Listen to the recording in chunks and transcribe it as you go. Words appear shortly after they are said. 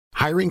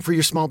Hiring for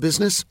your small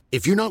business?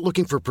 If you're not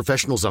looking for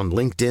professionals on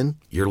LinkedIn,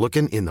 you're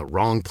looking in the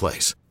wrong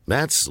place.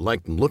 That's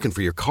like looking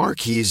for your car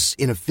keys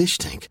in a fish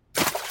tank.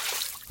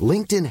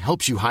 LinkedIn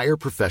helps you hire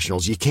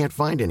professionals you can't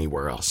find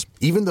anywhere else,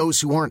 even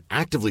those who aren't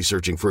actively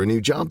searching for a new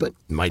job but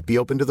might be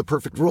open to the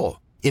perfect role.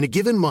 In a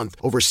given month,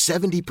 over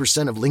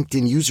 70% of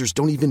LinkedIn users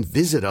don't even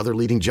visit other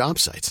leading job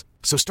sites.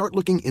 So start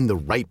looking in the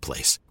right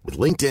place. With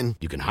LinkedIn,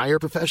 you can hire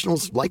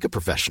professionals like a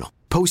professional.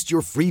 Post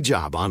your free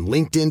job on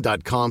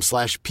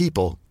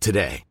linkedin.com/people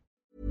today.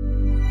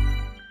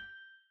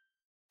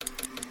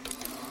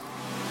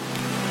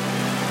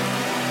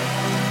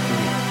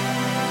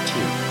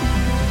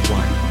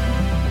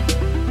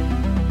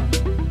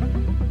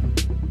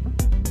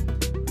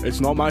 It's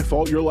not my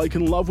fault you're like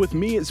in love with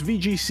me. It's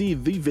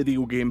VGC, the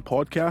video game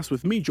podcast,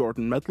 with me,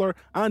 Jordan Midler,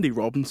 Andy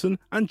Robinson,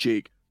 and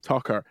Jake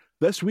Tucker.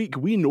 This week,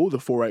 we know the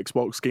 4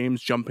 Xbox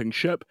games jumping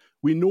ship,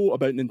 we know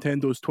about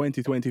Nintendo's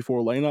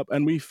 2024 lineup,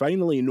 and we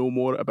finally know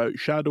more about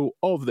Shadow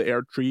of the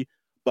Erdtree.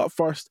 But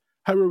first,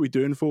 how are we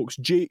doing, folks?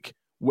 Jake,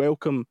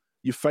 welcome.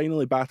 You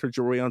finally battered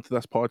your way onto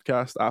this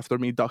podcast after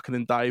me ducking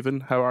and diving.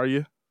 How are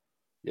you?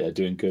 Yeah,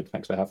 doing good.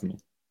 Thanks for having me.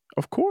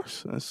 Of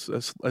course.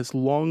 It's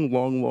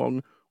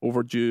long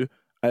overdue.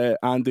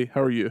 Andy,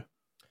 how are you?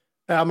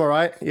 I'm all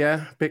right,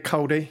 yeah. A bit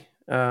coldy.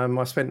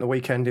 I spent the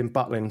weekend in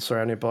Butlin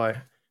surrounded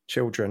by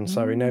children,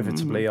 so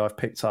inevitably I've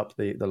picked up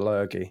the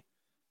lurgy.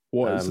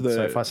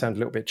 So if I sound a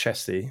little bit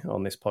chesty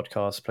on this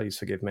podcast, please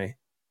forgive me.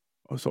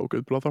 Oh, it's all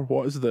good, brother.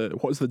 What is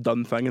the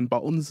done thing in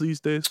Butlins these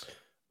days?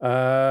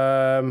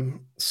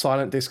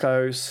 Silent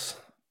discos,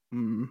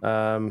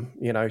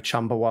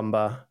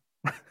 Chumbawamba,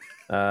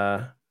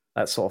 that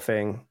sort of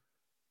thing.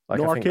 Like,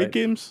 no arcade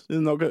games?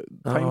 Not got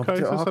time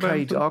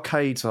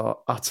arcades are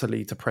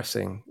utterly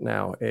depressing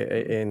now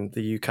in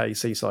the UK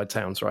seaside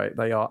towns, right?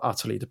 They are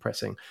utterly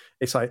depressing.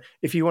 It's like,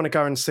 if you want to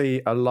go and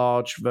see a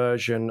large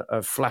version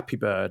of Flappy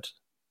Bird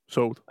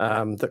sold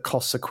that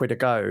costs £1 a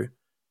go,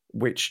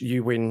 which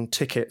you win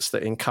tickets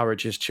that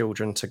encourages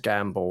children to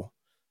gamble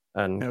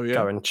and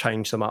go and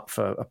change them up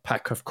for a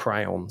pack of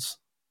crayons,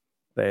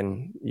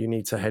 then you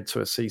need to head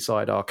to a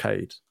seaside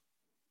arcade.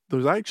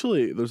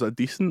 There's a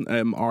decent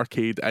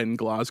arcade in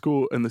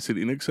Glasgow in the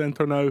Cyrenix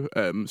Centre now.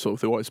 So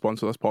if they want to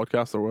sponsor this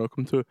podcast, they're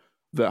welcome to.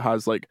 That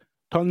has like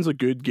tons of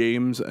good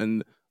games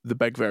and the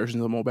big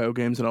versions of mobile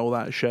games and all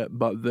that shit.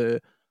 But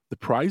the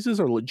prizes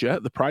are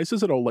legit. The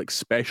prizes are all like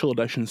special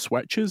edition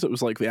Switches. It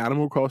was like the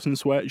Animal Crossing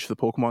Switch, the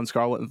Pokemon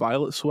Scarlet and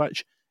Violet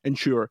Switch. And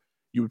sure,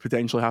 you would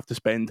potentially have to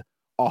spend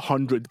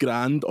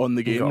 $100,000 on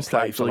the games to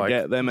actually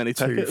get them any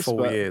tickets. 2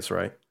 full years,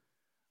 right?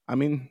 I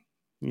mean,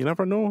 you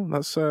never know.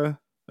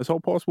 It's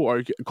all possible,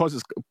 or because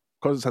it's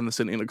in the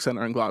Cyrenix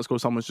Centre in Glasgow,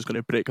 someone's just going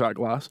to break that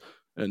glass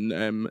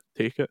and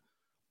take it.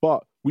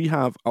 But we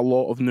have a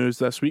lot of news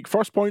this week.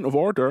 First point of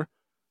order,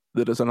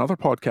 there is another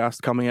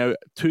podcast coming out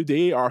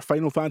today. Our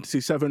Final Fantasy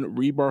VII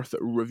Rebirth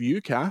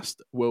review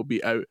cast will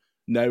be out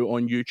now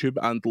on YouTube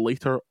and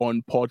later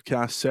on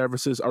podcast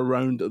services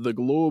around the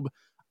globe.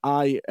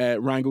 I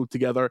wrangled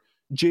together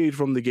Jade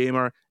from The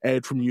Gamer,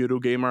 Ed from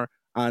Eurogamer,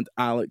 and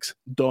Alex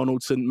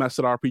Donaldson,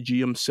 Mr. RPG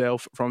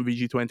himself from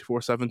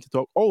VG247 to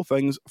talk all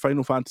things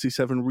Final Fantasy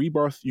VII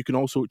Rebirth. You can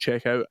also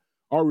check out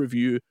our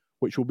review,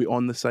 which will be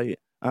on the site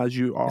as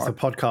you are. Is the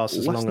podcast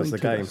as long as the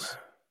game?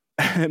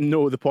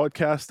 No, the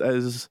podcast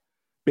is,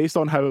 based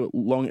on how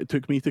long it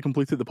took me to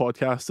complete it, the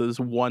podcast is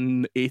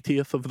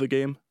 1/80th of the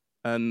game,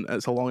 and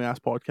it's a long-ass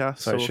podcast.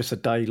 So it's just a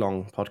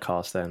day-long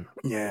podcast then?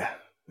 Yeah.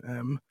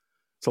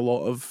 It's a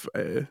lot of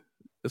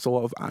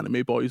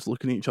anime boys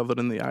looking at each other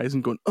in the eyes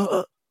and going,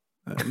 but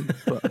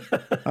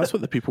that's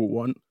what the people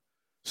want.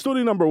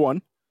 Story number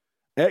 1.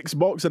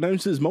 Xbox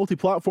announces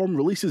multi-platform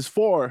releases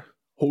for,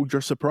 hold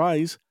your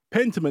surprise,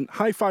 Pentiment,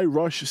 Hi-Fi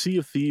Rush, Sea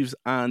of Thieves,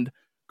 and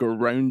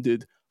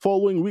Grounded.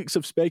 Following weeks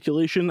of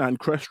speculation and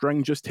Chris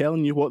String just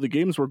telling you what the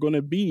games were going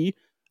to be,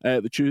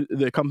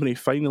 the company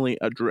finally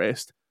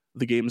addressed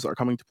the games that are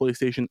coming to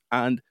PlayStation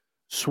and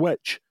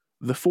Switch.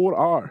 The 4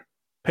 are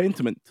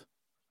Pentiment,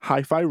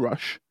 Hi-Fi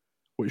Rush,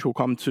 which will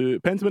come to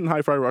Pentiment and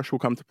Hi-Fi Rush will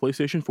come to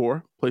PlayStation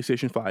 4,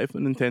 PlayStation 5,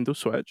 and Nintendo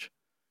Switch.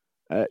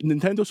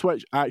 Nintendo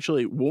Switch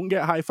actually won't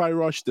get Hi-Fi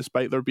Rush,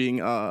 despite there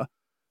being a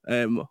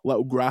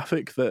little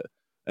graphic that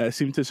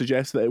seemed to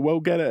suggest that it will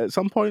get it at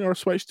some point or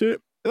switch to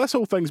it. This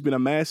whole thing's been a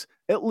mess.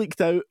 It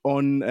leaked out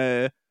on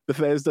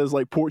Bethesda's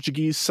like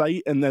Portuguese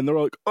site, and then they're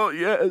like, "Oh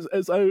yeah,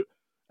 it's out."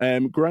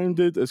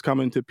 Grounded is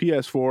coming to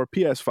PS4,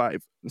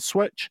 PS5, and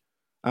Switch,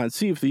 and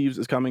Sea of Thieves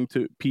is coming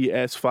to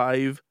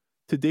PS5.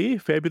 Today,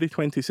 February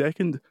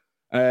 22nd,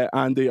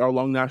 and our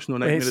long national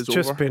nightmare is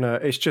over.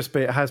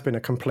 It has been a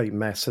complete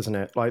mess, hasn't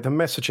it? Like, the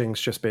messaging's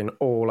just been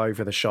all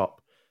over the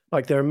shop.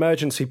 Like, their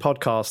emergency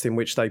podcast in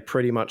which they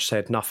pretty much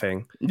said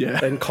nothing,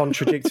 then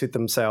contradicted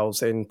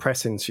themselves in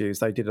press interviews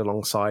they did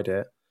alongside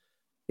it.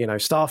 You know,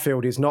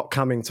 Starfield is not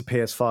coming to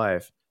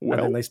PS5. And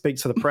then they speak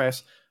to the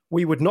press.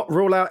 We would not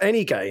rule out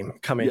any game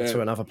coming to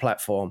another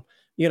platform.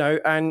 You know,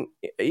 and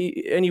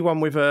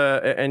anyone with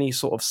any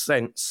sort of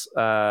sense,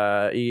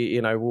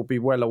 will be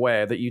well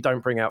aware that you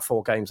don't bring out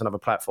 4 games on other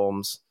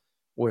platforms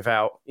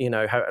without,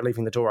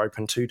 leaving the door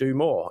open to do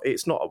more.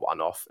 It's not a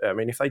one-off. I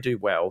mean, if they do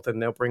well, then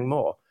they'll bring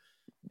more.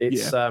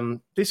 It's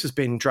this has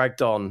been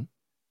dragged on.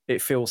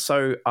 It feels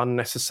so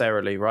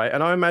unnecessarily, right?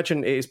 And I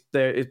imagine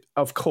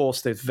of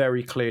course, there's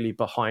very clearly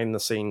behind the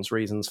scenes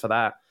reasons for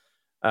that.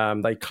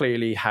 They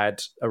clearly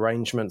had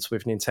arrangements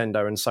with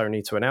Nintendo and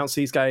Sony to announce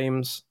these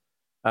games.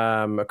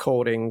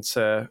 According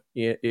to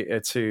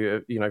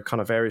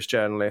kind of various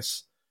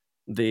journalists,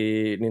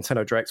 the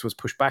Nintendo Direct was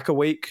pushed back a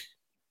week.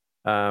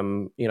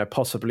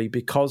 Possibly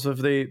because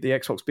of the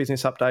Xbox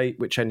business update,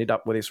 which ended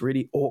up with this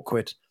really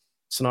awkward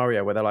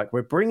scenario where they're like,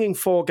 we're bringing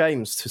 4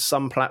 games to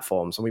some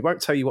platforms and we won't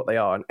tell you what they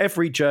are. And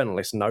every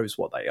journalist knows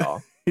what they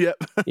are. Yep.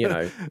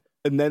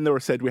 And then they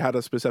were said we had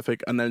a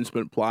specific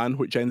announcement plan,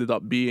 which ended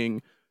up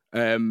being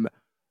Pentiment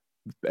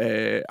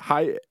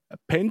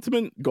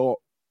got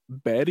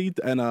buried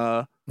in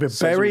a... We're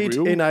buried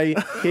in a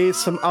here's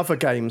some other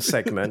game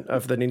segment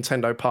of the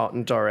Nintendo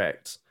Partner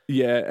Direct.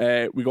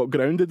 Yeah, we got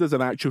grounded as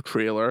an actual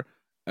trailer.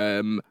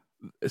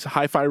 It's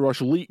Hi-Fi Rush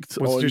leaked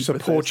was on just a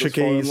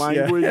Portuguese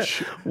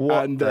language. Yeah.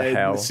 What and the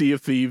hell? Sea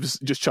of Thieves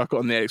just chuck it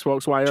on the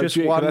Xbox wire. Just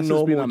Jake, one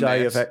normal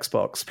day of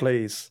Xbox,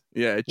 please.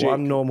 Yeah, Jake,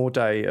 one normal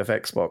day of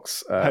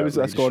Xbox. How has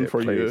this gone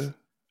for you?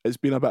 It's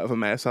been a bit of a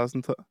mess,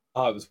 hasn't it?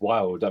 Oh, it was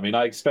wild. I mean,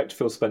 I expect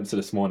Phil Spencer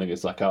this morning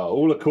is like,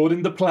 all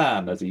according to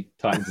plan as he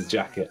tightens his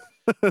jacket.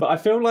 But I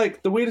feel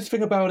like the weirdest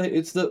thing about it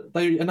is that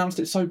they announced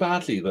it so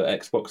badly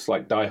that Xbox,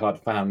 like diehard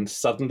fans,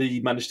 suddenly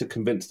managed to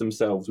convince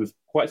themselves with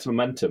quite some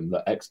momentum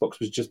that Xbox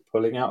was just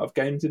pulling out of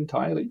games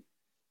entirely.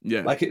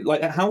 Yeah.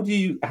 Like how do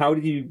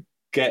you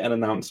get an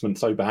announcement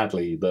so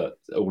badly that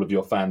all of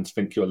your fans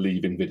think you're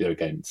leaving video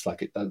games?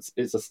 Like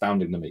it's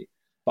astounding to me.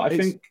 But I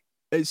think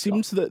it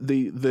seems that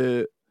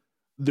the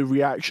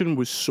reaction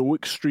was so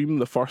extreme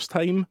the first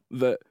time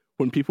that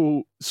when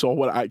people saw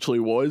what it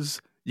actually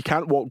was, you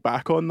can't walk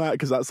back on that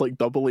because that's like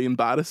doubly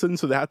embarrassing.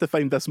 So they had to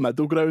find this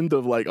middle ground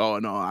of like, oh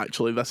no,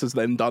 actually this is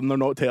them done. They're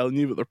not telling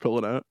you, but they're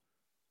pulling out.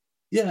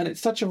 Yeah, and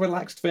it's such a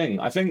relaxed thing.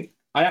 I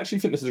actually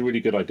think this is a really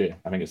good idea.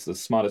 I think it's the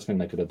smartest thing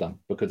they could have done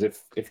because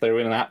if they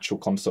were in an actual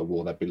console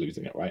war, they'd be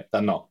losing it, right?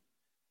 They're not.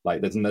 Like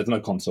there's no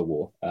console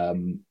war.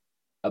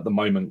 At the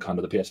moment, kind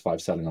of the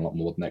PS5 selling a lot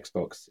more than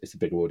Xbox. It's a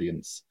big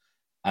audience,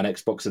 and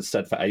Xbox has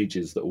said for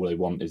ages that all they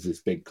want is this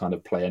big kind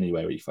of play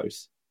anywhere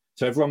ethos.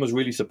 So everyone was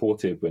really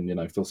supportive when,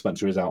 Phil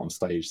Spencer is out on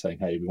stage saying,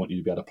 hey, we want you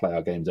to be able to play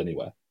our games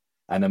anywhere.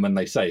 And then when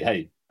they say,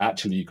 hey,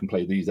 actually you can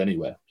play these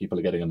anywhere, people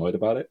are getting annoyed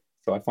about it.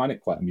 So I find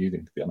it quite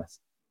amusing, to be honest.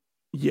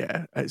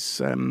 Yeah, it's...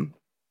 I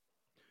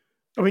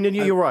mean,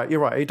 you're right.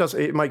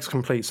 It makes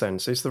complete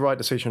sense. It's the right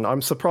decision.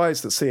 I'm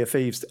surprised that Sea of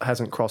Thieves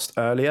hasn't crossed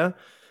earlier.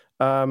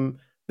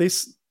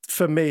 This,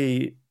 for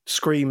me,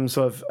 screams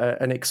of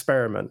an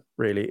experiment,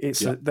 really.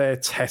 They're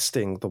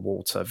testing the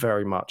water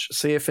very much.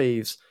 Sea of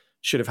Thieves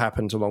should have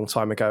happened a long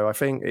time ago. I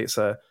think it's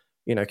a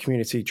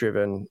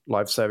community-driven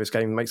live service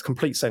game. It makes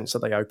complete sense that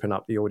they open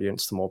up the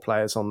audience to more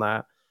players on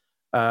that.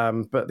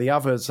 But the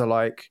others are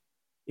like,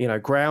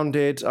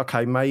 Grounded.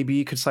 Okay, maybe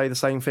you could say the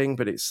same thing,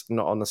 but it's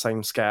not on the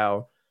same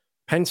scale.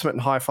 Pentiment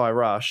and Hi-Fi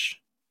Rush,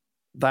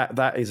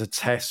 that is a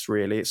test,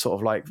 really. It's sort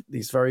of like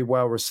these very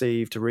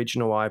well-received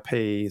original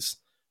IPs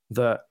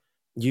that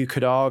you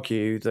could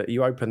argue that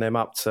you open them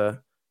up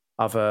to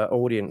other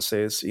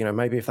audiences,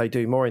 maybe if they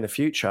do more in the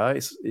future,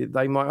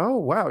 they might, oh,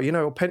 wow,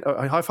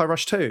 Hi-Fi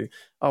Rush 2.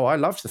 Oh, I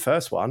loved the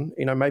first one.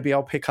 Maybe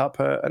I'll pick up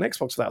an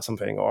Xbox without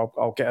something, or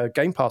I'll get a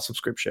Game Pass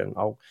subscription.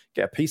 I'll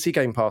get a PC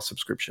Game Pass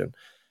subscription.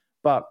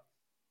 But,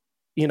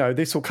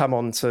 this will come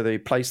on to the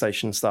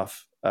PlayStation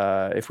stuff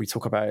if we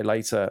talk about it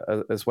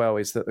later as well,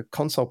 is that the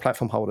console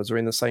platform holders are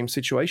in the same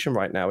situation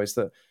right now, is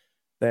that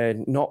they're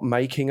not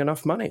making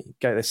enough money.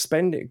 They're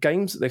spending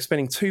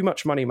too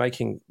much money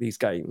making these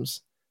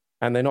games,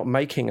 and they're not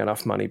making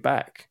enough money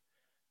back.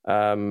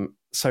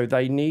 So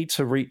they need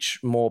to reach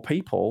more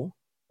people,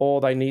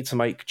 or they need to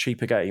make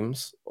cheaper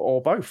games,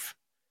 or both.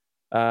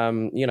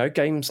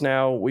 Games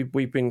now,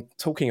 we've been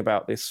talking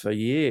about this for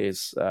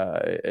years.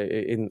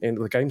 In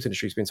the games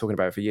industry has been talking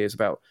about it for years,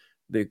 about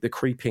the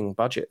creeping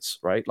budgets,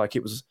 right? Like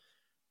it was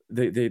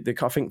I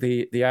think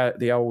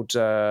the old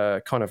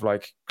kind of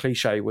like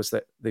cliche was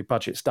that the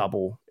budgets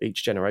double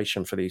each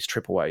generation for these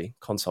AAA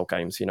console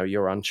games.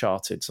 Your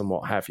Uncharted and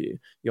what have you,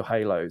 your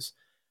Halos.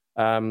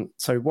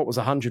 So what was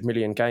 $100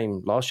 million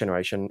game last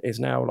generation is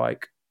now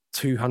like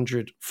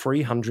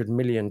 $300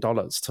 million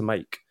to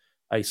make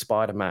a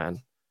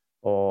Spider-Man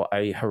or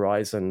a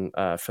Horizon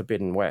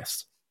Forbidden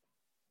West.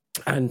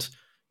 And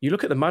you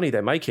look at the money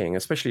they're making,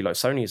 especially like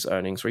Sony's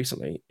earnings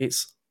recently,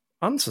 it's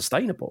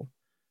unsustainable.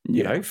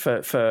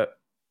 To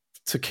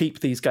keep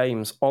these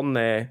games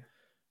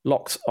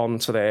locked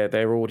onto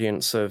their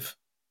audience of,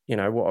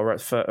 what are at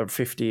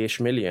 50-ish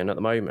million at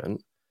the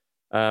moment.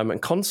 And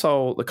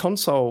the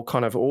console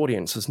kind of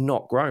audience has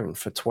not grown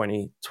for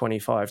 20,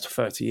 25 to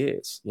 30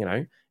 years.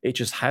 It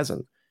just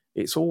hasn't.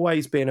 It's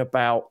always been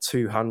about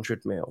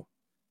 200 mil,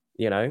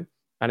 and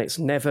it's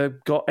never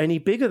got any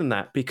bigger than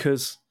that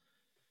because,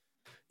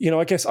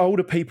 I guess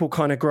older people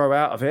kind of grow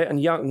out of it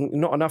and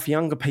not enough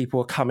younger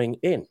people are coming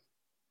in.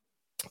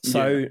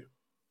 So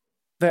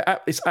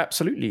it's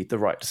absolutely the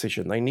right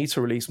decision. They need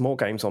to release more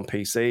games on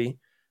PC.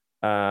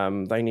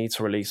 They need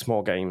to release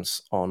more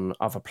games on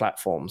other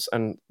platforms,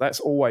 and that's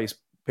always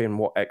been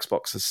what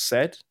Xbox has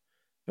said.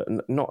 But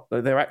not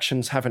their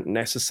actions haven't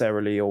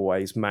necessarily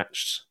always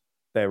matched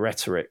their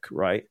rhetoric,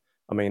 right?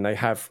 I mean, they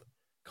have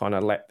kind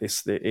of let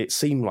it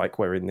seem like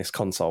we're in this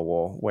console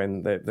war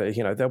when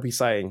they'll be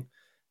saying,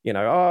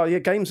 oh yeah,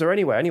 games are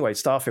anywhere anyway.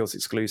 Starfield's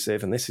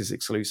exclusive, and this is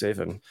exclusive,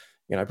 and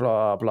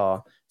blah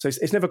blah. So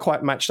it's never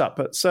quite matched up.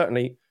 But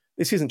certainly,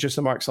 this isn't just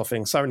a Microsoft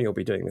thing. Sony will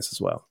be doing this as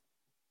well.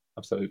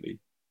 Absolutely,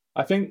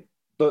 I think.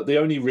 But the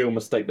only real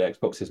mistake that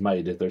Xbox has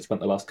made is they've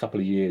spent the last couple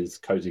of years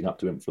cozying up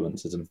to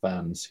influencers and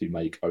fans who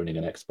make owning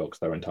an Xbox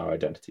their entire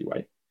identity,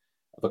 right?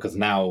 Because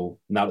now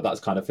that that's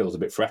kind of feels a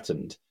bit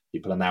threatened,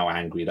 people are now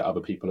angry that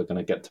other people are going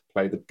to get to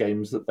play the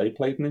games that they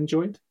played and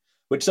enjoyed,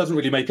 which doesn't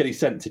really make any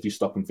sense if you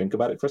stop and think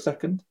about it for a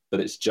second. That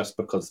it's just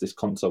because this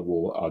console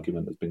war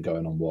argument has been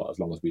going on as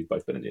long as we've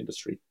both been in the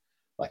industry.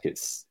 Like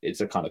it's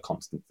a kind of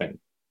constant thing.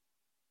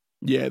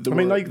 Yeah, I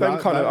mean, they were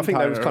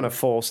kind of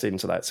forced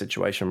into that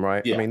situation,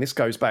 right? Yeah. I mean, this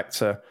goes back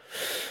to,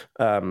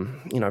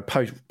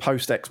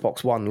 post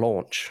Xbox One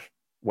launch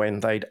when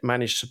they'd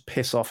managed to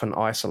piss off and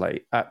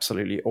isolate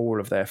absolutely all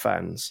of their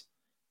fans,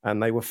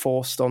 and they were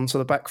forced onto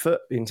the back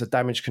foot into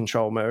damage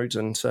control mode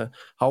and to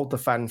hold the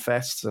fan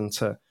fests and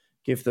to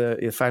give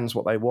the fans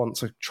what they want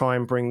to try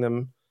and bring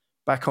them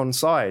back on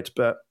side.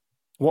 But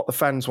what the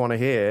fans want to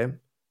hear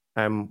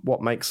and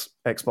what makes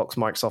Xbox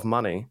Microsoft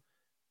money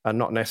are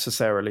not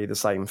necessarily the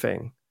same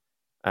thing.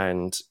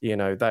 And,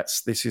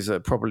 this is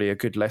probably a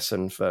good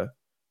lesson for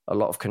a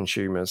lot of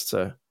consumers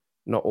to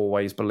not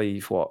always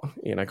believe what,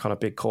 kind of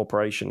big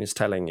corporation is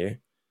telling you.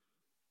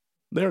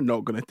 They're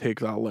not going to take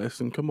that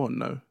lesson. Come on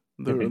now.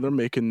 They're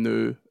making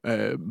new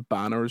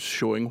banners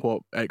showing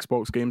what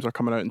Xbox games are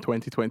coming out in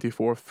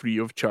 2024 free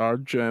of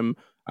charge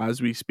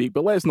as we speak.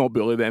 But let's not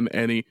bully them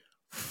any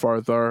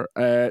further.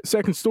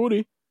 Second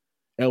story,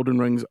 Elden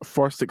Ring's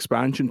first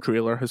expansion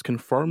trailer has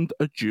confirmed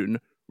a June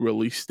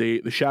release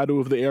date. The Shadow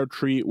of the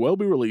Erdtree will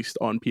be released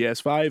on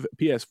PS5,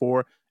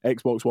 PS4,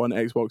 Xbox One,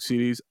 Xbox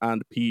Series,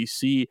 and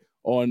PC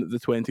on the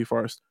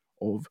 21st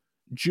of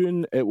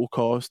June. It will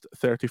cost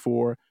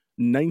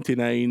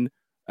 $34.99.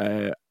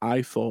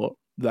 I thought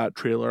that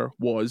trailer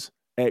was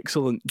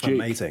excellent. Jake,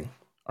 amazing.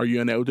 Are you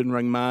an Elden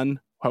Ring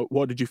man?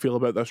 What did you feel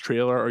about this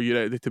trailer? Are you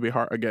ready to be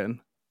hurt again?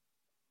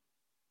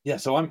 Yeah,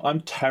 so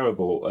I'm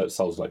terrible at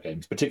Souls-like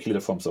games, particularly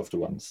the From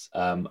Software ones.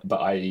 But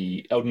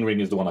Elden Ring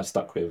is the one I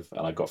stuck with,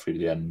 and I got through to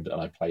the end,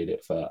 and I played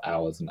it for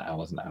hours and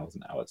hours and hours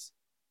and hours.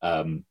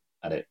 And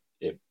it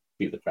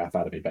beat the crap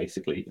out of me,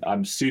 basically.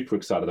 I'm super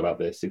excited about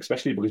this,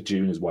 especially because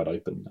June is wide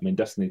open. I mean,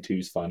 Destiny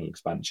 2's final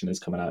expansion is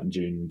coming out in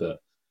June, but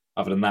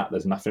other than that,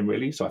 there's nothing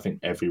really. So I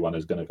think everyone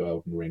is going to go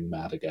Elden Ring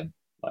mad again.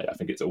 Like, I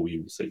think it's all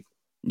you will see.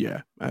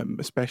 Yeah,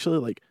 especially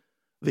like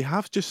they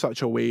have just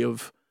such a way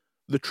of.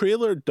 The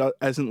trailer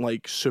isn't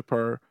like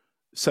super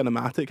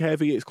cinematic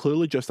heavy. It's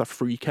clearly just a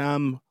free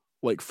cam,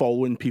 like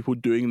following people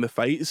doing the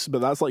fights, but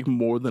that's like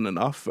more than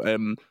enough.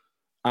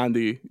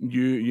 Andy,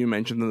 you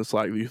mentioned in the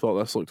Slack that you thought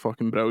this looked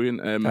fucking brilliant.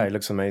 It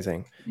looks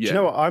amazing. Yeah. Do you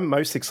know what? I'm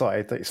most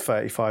excited that it's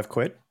 35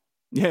 quid.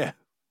 Yeah.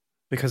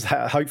 Because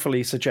that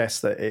hopefully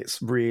suggests that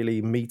it's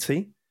really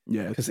meaty.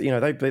 Yeah. Because,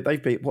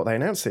 they've beat what they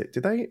announced it.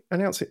 Did they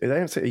announce it? Did they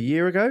announce it a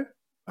year ago?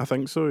 I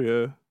think so,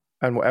 yeah.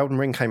 And what, Elden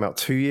Ring came out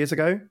 2 years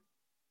ago?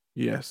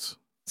 Yes.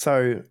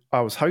 So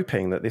I was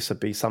hoping that this would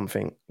be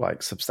something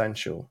like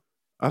substantial.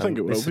 I think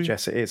it will be. This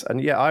suggests it is.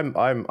 And yeah,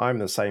 I'm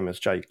the same as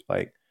Jake.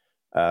 Like,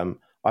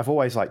 I've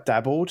always like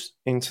dabbled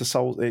into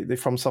the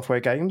From Software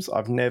games.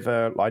 They've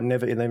never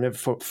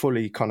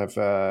fully kind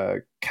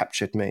of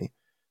captured me.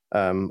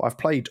 I've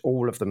played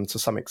all of them to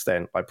some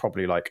extent, like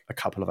probably like a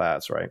couple of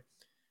hours, right?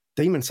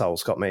 Demon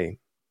Souls got me,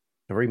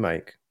 the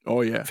remake.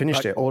 Oh yeah.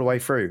 Finished it all the way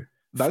through.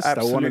 That's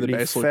still one of the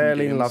best looking games.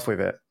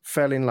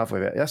 Fell in love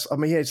with it. Yes, I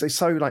mean, yeah, it's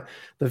so like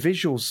the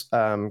visuals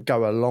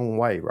go a long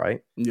way, right?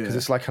 Yeah, because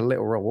it's like a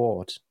little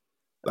reward.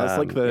 That's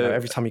like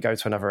every time you go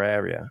to another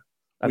area,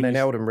 and then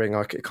Elden Ring,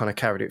 I kind of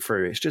carried it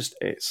through. It's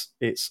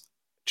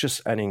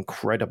just an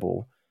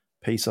incredible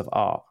piece of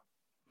art.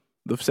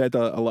 They've said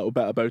a little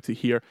bit about it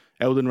here.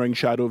 Elden Ring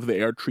Shadow of the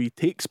Erdtree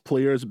takes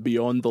players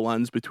beyond the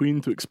lands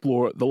between to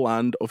explore the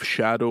Land of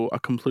Shadow,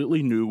 a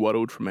completely new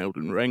world from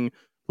Elden Ring.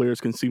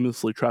 Players can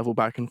seamlessly travel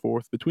back and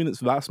forth between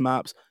its vast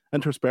maps,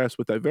 interspersed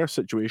with diverse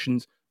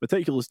situations,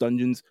 meticulous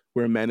dungeons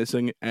where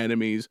menacing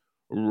enemies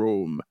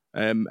roam.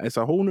 It's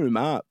a whole new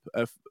map.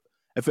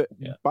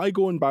 By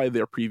going by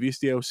their previous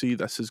DLC,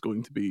 this is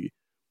going to be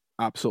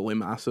absolutely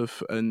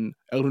massive. And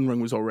Elden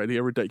Ring was already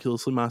a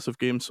ridiculously massive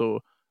game, so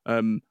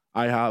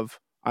I have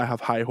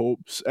high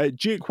hopes.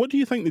 Jake, what do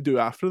you think they do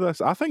after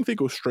this? I think they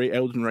go straight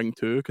Elden Ring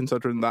 2,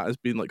 considering that has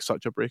been like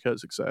such a breakout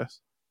success.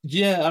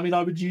 Yeah, I mean,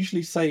 I would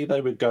usually say they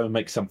would go and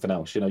make something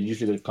else.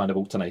 Usually they've kind of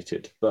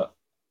alternated, but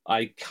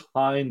I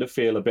kind of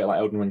feel a bit like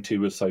Elden Ring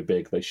 2 was so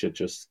big they should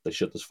just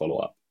follow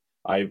up.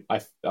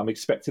 I'm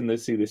expecting to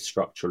see this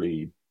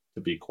structurally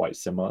to be quite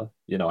similar.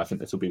 I think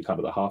this will be kind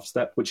of the half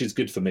step, which is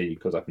good for me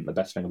because I think the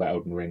best thing about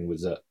Elden Ring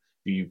was that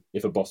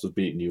if a boss was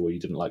beating you or you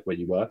didn't like where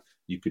you were,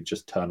 you could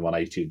just turn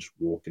 180 and just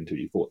walk until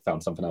you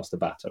found something else to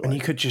batter. Right? And you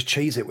could just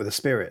cheese it with the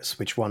spirits,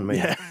 which won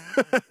me.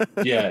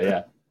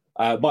 Yeah.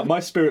 My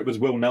spirit was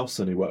Will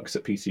Nelson, who works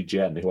at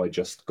PCGN, who I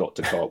just got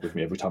to co-op with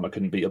me every time I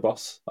couldn't beat a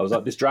boss. I was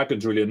like, this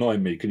dragon's really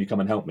annoying me. Can you come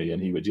and help me?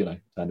 And he would,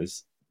 turn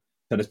his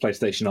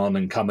PlayStation on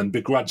and come and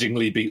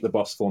begrudgingly beat the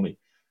boss for me.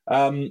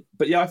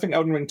 But yeah, I think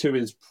Elden Ring 2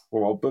 is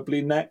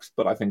probably next,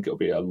 but I think it'll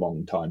be a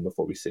long time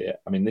before we see it.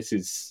 I mean, this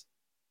is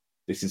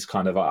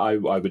kind of, I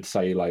would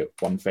say, like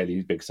one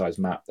fairly big size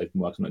map. They've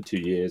been working on it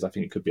 2 years. I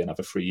think it could be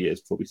another 3 years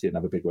before we see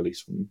another big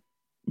release from them.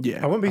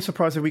 Yeah. I wouldn't be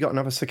surprised if we got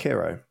another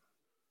Sekiro.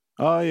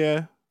 Oh,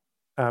 yeah.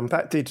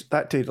 That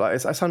did like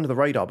it's under the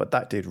radar, but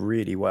that did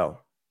really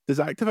well. Does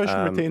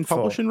Activision retain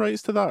publishing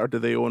rights to that, or do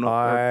they own it?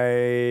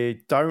 I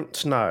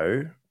don't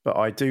know, but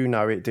I do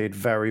know it did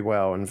very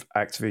well, and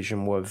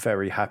Activision were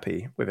very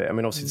happy with it. I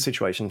mean, obviously the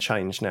situation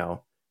changed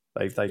now;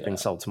 they've been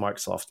sold to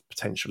Microsoft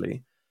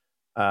potentially,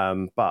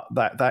 but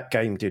that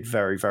game did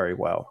very, very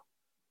well,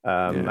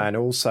 and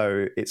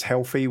also it's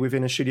healthy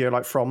within a studio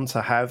like From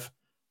to have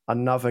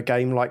another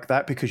game like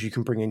that because you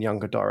can bring in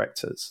younger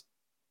directors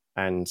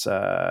and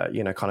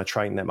kind of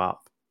train them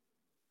up.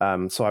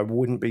 So I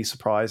wouldn't be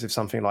surprised if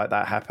something like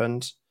that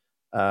happened.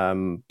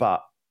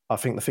 But I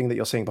think the thing that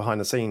you're seeing behind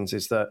the scenes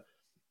is that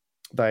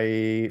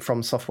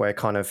From Software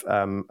kind of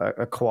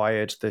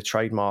acquired the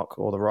trademark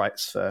or the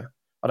rights for,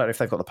 I don't know if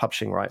they've got the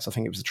publishing rights. I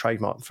think it was the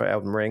trademark for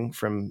Elden Ring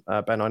from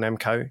Bandai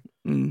Namco.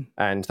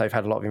 And they've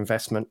had a lot of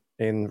investment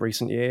in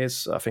recent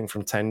years, I think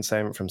from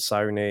Tencent, from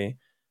Sony.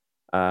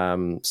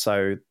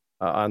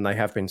 And they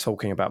have been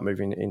talking about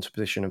moving into a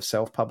position of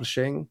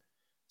self-publishing.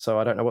 So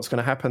I don't know what's going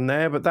to happen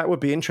there, but that would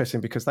be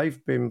interesting because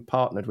they've been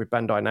partnered with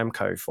Bandai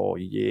Namco for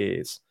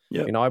years.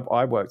 Yep.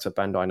 I worked at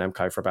Bandai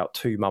Namco for about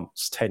 2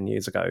 months, 10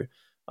 years ago,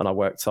 and I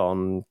worked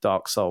on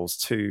Dark Souls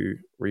 2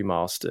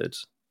 Remastered,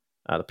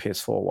 the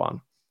PS4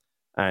 one.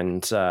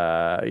 And,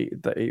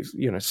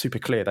 super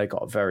clear they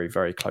got a very,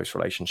 very close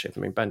relationship. I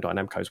mean, Bandai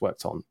Namco's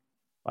worked on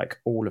like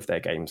all of their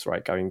games,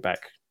 right, going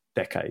back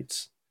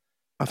decades.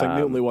 I think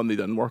the only one they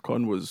didn't work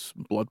on was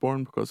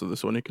Bloodborne because of the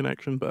Sony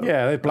connection. But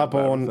yeah,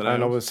 Bloodborne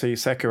and obviously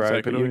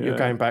Sekiro, but you're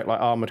going back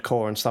like Armored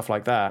Core and stuff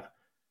like that.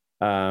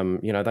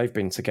 They've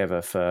been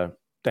together for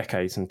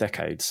decades and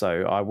decades.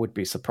 So I would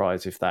be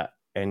surprised if that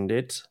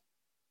ended,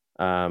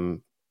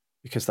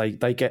 because they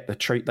get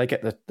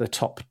the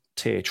top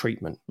tier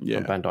treatment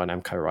from Bandai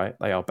Namco, right?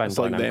 They are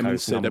Bandai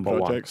Namco's number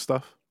one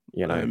stuff.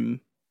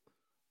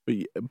 But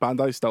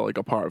Bandai's still like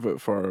a part of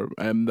it for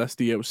this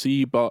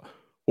DLC, but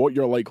what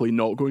you're likely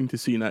not going to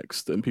see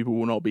next, and people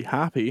will not be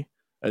happy,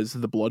 is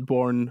the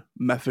Bloodborne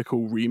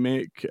mythical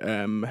remake.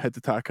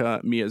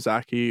 Hidetaka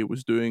Miyazaki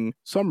was doing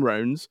some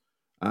rounds,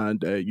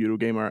 and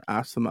Eurogamer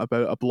asked him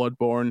about a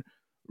Bloodborne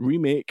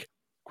remake.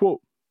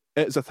 Quote,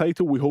 "It's a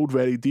title we hold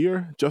very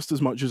dear, just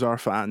as much as our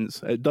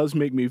fans. It does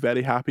make me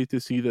very happy to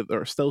see that there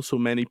are still so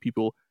many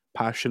people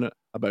passionate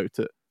about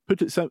it.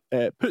 Put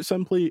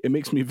simply, it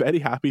makes me very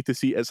happy to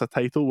see it's a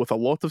title with a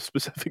lot of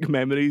specific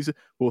memories,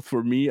 both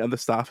for me and the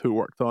staff who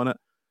worked on it.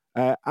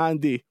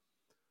 Andy,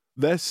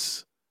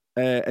 this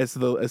is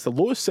the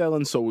lowest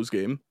selling Souls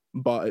game,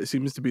 but it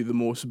seems to be the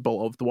most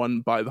beloved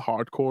one by the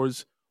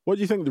hardcores. What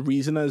do you think the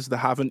reason is they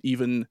haven't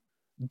even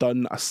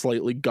done a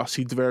slightly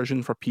gussied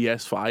version for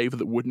PS5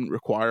 that wouldn't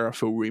require a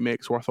full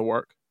remake's worth of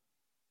work?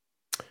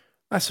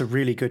 That's a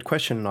really good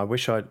question. I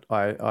wish I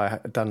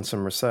had done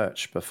some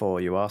research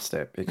before you asked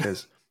it,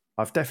 because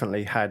I've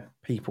definitely had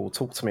people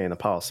talk to me in the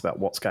past about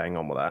what's going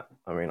on with that.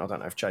 I mean, I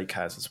don't know if Jake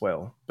has as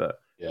well, but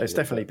there's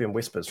definitely been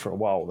whispers for a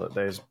while that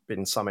there's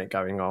been something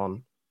going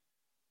on.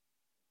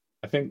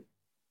 I think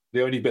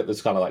the only bit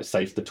that's kind of like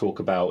safe to talk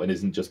about and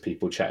isn't just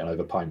people chatting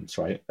over pints,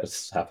 right,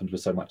 as happens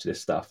with so much of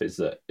this stuff, is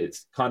that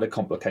it's kind of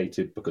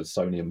complicated because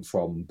Sony and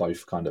From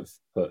both kind of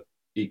put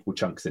equal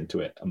chunks into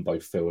it and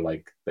both feel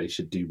like they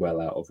should do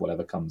well out of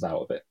whatever comes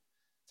out of it.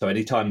 So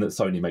anytime that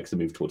Sony makes a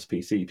move towards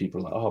PC,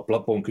 people are like, oh,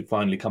 Bloodborne could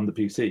finally come to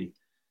PC.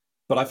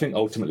 But I think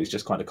ultimately it's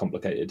just kind of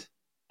complicated.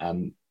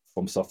 And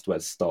From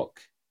Software's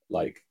stock,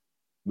 like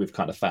with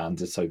kind of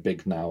fans, is so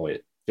big now,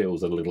 it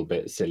feels a little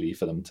bit silly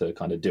for them to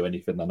kind of do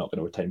anything they're not going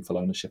to retain full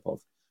ownership of.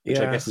 Which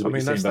I guess is what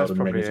you see in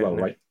Elden Ring as well,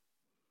 right?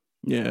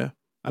 Yeah.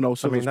 And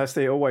also, I mean,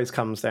 it always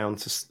comes down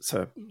to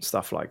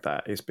stuff like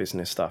that. Is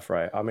business stuff,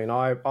 right? I mean,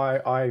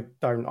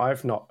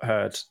 I've not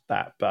heard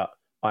that, but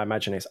I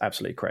imagine it's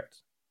absolutely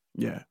correct.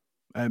 Yeah.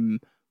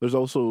 There's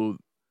also,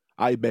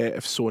 I bet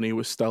if Sony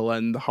was still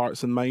in the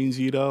Hearts and Minds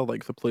era,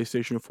 like the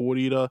PlayStation 4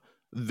 era,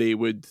 they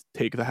would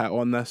take the hit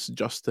on this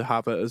just to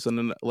have it as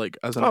an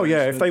oh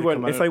yeah, if they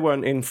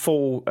weren't in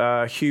full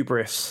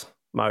hubris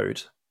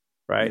mode,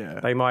 right? Yeah.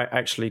 They might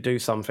actually do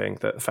something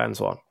that fans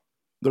want.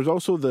 There's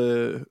also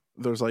there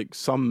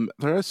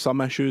is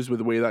some issues with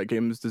the way that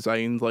game is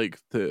designed, like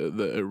that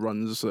it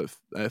runs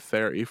at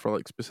 30 for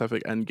like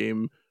specific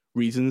in-game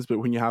reasons. But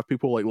when you have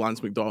people like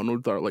Lance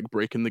McDonald that are like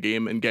breaking the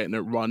game and getting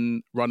it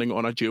running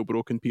on a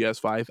jailbroken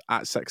PS5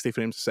 at 60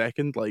 frames a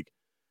second, like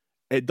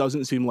it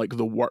doesn't seem like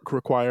the work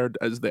required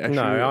is the issue.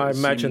 No, I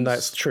imagine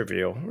that's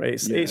trivial.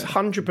 It's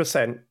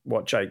 100%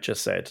 what Jake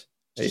just said.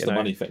 It's just the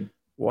money thing.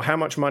 Well, how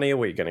much money are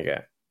we going to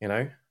get?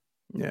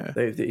 Yeah,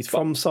 it's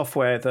from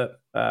software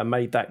that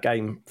made that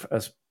game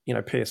as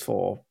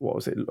PS4. What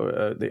was it?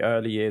 The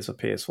early years of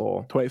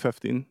PS4,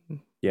 2015.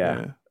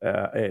 Yeah.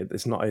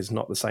 It's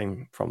not the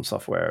same from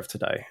software of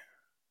today.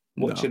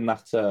 Watching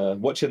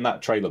that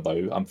trailer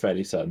though, I'm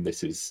fairly certain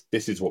this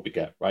is what we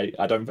get, right?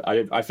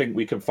 I think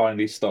we can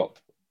finally stop.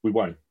 We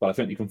won't, but I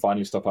think you can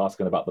finally stop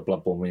asking about the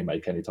Bloodborne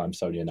remake anytime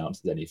Sony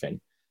announces anything.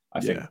 I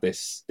think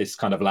this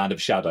kind of Land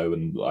of Shadow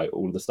and like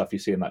all of the stuff you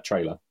see in that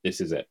trailer,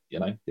 this is it.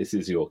 This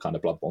is your kind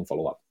of Bloodborne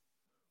follow up.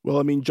 Well,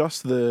 I mean,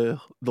 just the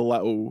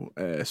little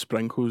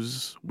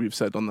sprinkles we've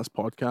said on this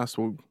podcast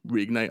will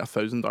reignite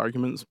 1,000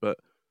 arguments, but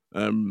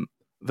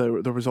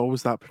there was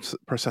always that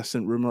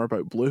persistent rumor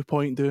about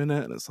Bluepoint doing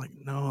it, and it's like,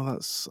 no,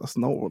 that's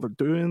not what they're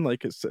doing.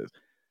 Like, it's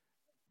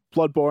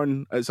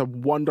Bloodborne. It's a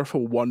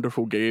wonderful,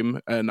 wonderful game,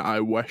 and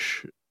I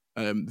wish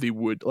they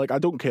would. Like, I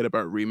don't care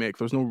about a remake.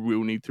 There's no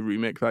real need to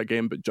remake that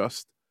game, but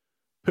just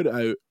put it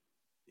out.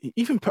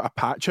 Even put a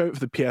patch out for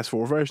the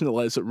PS4 version that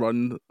lets it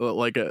run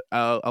like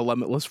a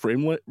limitless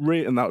frame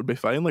rate, and that would be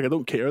fine. Like, I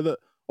don't care that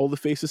all the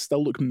faces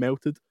still look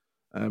melted.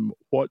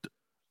 What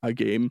a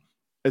game.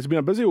 It's been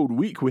a busy old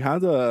week. We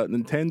had a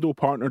Nintendo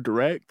Partner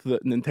Direct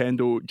that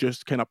Nintendo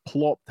just kind of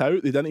plopped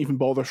out. They didn't even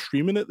bother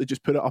streaming it. They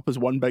just put it up as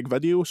one big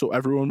video, so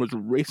everyone was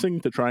racing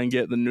to try and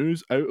get the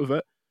news out of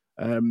it.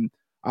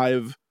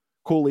 I've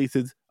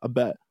collated a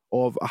bit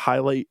of a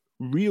highlight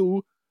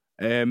reel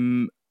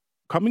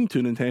coming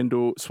to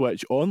Nintendo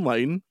Switch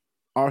Online,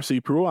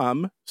 RC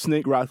Pro-Am,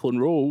 Snake Rattle and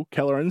Roll,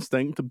 Killer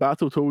Instinct,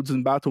 Battletoads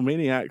and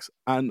Battlemaniacs,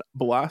 and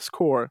Blast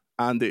Corps.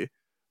 Andy,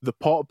 the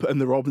pop in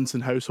the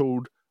Robinson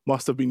household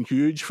must have been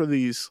huge for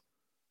these.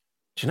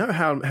 Do you know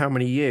how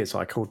many years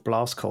I called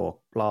Blast Corps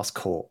Blast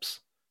Corps?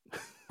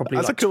 Probably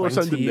that's like a killer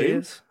 20 sounding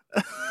years.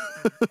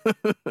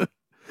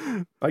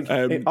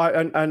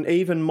 And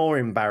even more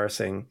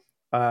embarrassing,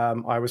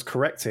 I was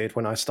corrected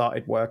when I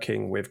started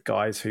working with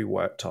guys who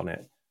worked on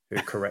it, who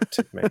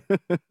corrected me.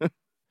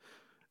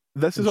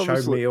 This is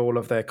showed me all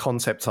of their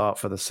concept art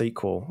for the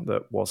sequel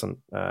that wasn't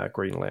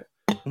greenlit.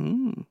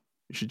 You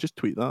should just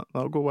tweet that.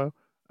 That'll go well.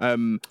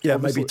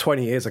 Maybe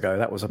 20 years ago.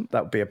 That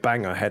would be a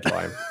banger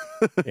headline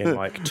in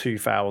like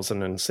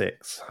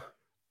 2006.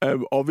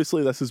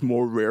 Obviously, this is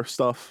more rare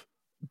stuff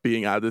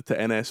being added to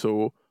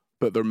NSO,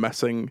 but they're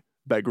missing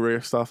big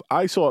rare stuff.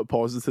 I saw it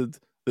posited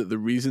that the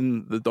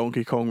reason the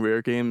Donkey Kong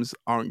rare games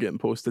aren't getting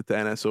posted to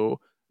NSO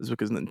is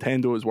because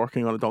Nintendo is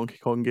working on a Donkey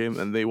Kong game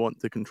and they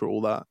want to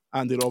control that.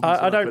 Andy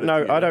Robinson. I don't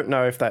know. I don't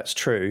know if that's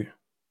true.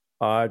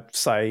 I'd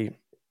say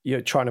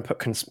you're trying to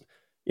put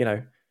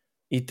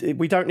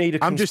we don't need a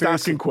conspiracy. I'm just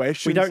asking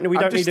questions. We don't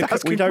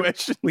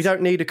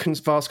need a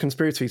vast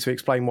conspiracy to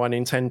explain why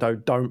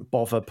Nintendo don't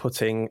bother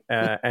putting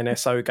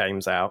NSO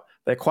games out.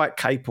 They're quite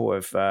capable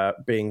of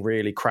being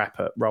really crap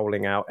at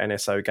rolling out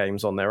NSO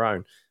games on their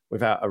own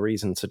without a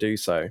reason to do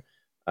so.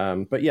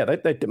 But yeah,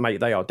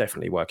 they are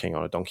definitely working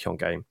on a Donkey Kong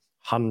game,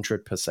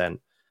 100%.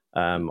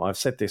 I've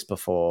said this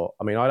before.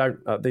 I mean, I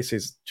don't. This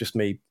is just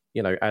me,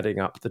 adding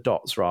up the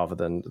dots rather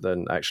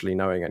than actually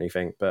knowing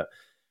anything, but.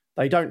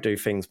 They don't do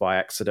things by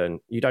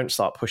accident. You don't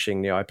start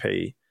pushing the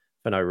IP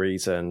for no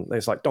reason.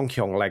 There's like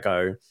Donkey Kong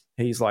Lego.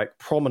 He's like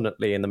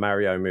prominently in the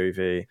Mario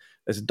movie.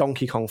 There's a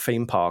Donkey Kong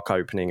theme park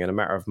opening in a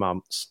matter of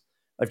months.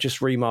 They've just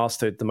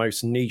remastered the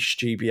most niche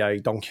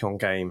GBA Donkey Kong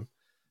game,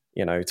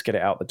 to get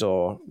it out the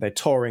door. They're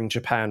touring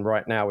Japan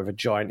right now with a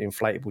giant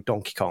inflatable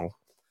Donkey Kong,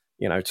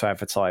 to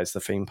advertise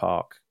the theme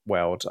park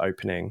world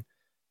opening.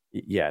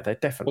 Yeah, they're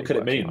definitely. What could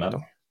it mean,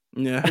 man?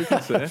 Yeah, who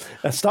can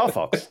say? Star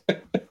Fox.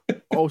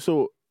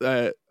 Also,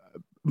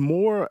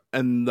 more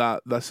in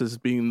that this has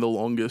been the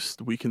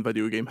longest week in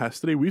video game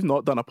history. We've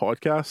not done a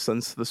podcast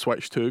since the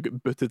Switch 2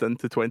 got booted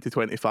into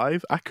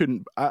 2025.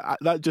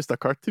 That just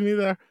occurred to me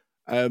there.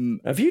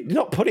 Have you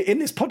not put it in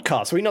this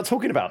podcast? Are we not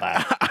talking about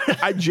that?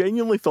 I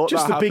genuinely thought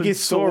just that the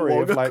biggest story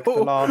of like the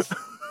last.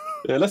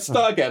 Yeah, let's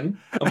start again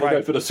and we'll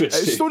go for the Switch.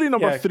 Story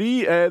number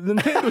 3. The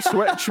Nintendo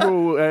Switch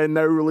will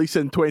now release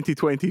in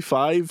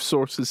 2025,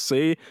 sources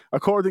say.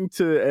 According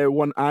to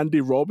one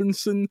Andy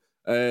Robinson,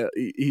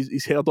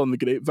 he's heard on the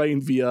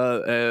grapevine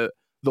via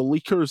the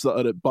leakers that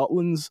are at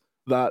Butlins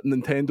that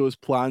Nintendo's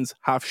plans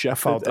have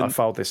shifted. I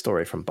filed this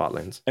story from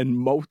Butlins. And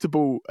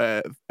multiple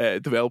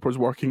developers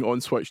working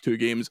on Switch 2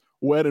 games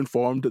were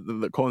informed that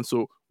the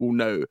console will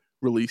now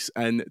release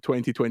in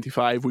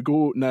 2025. We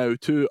go now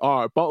to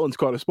our Butlins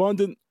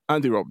correspondent,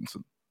 Andy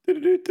Robinson.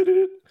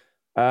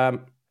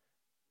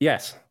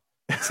 Yes.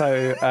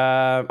 So,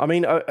 I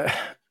mean...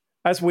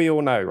 as we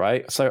all know,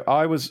 right? So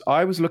I was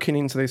looking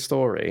into this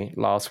story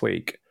last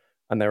week,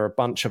 and there are a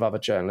bunch of other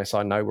journalists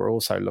I know were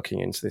also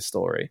looking into this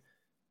story,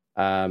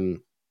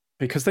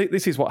 because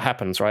this is what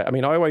happens, right? I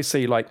mean, I always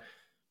see like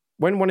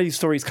when one of these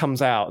stories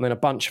comes out, and then a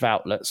bunch of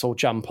outlets all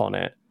jump on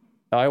it.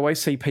 I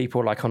always see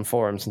people like on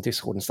forums and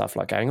Discord and stuff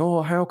like going,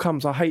 "Oh, how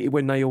comes I hate it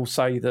when they all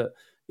say that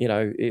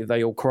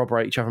they all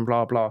corroborate each other and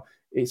blah blah."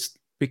 It's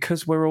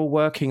because we're all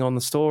working on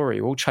the story,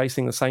 we're all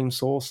chasing the same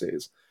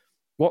sources.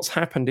 What's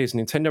happened is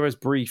Nintendo has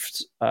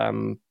briefed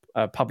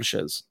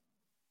publishers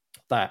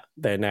that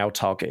they're now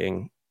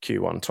targeting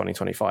Q1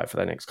 2025 for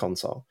their next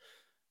console.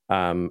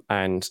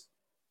 And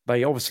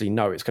they obviously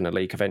know it's going to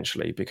leak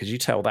eventually, because you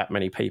tell that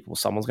many people,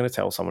 someone's going to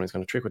tell someone, who's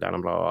going to trickle down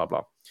and blah, blah,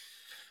 blah.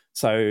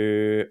 So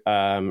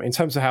in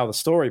terms of how the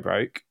story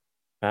broke,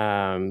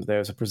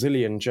 there's a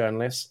Brazilian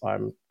journalist. I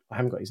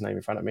haven't got his name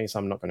in front of me, so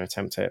I'm not going to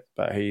attempt it.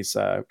 But he's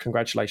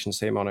congratulations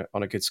to him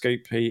on a good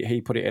scoop.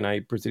 He put it in a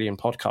Brazilian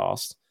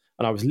podcast,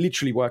 and I was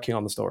literally working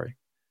on the story,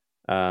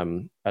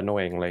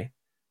 annoyingly.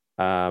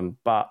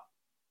 But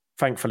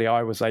thankfully,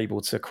 I was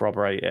able to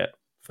corroborate it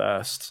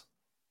first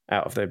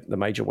out of the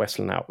major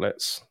Western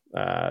outlets.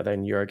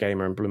 Then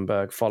Eurogamer and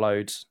Bloomberg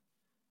followed.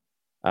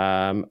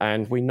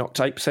 And we knocked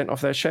 8%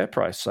 off their share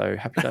price. So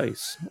happy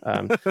days.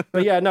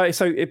 But yeah, no,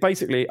 so it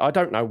basically, I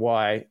don't know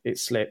why it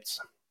slipped.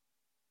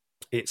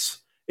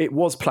 It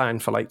was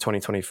planned for late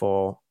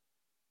 2024,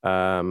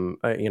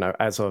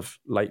 as of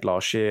late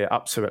last year,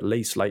 up to at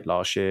least late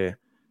last year.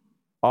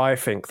 I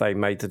think they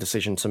made the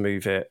decision to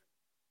move it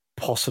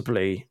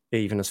possibly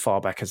even as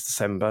far back as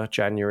December,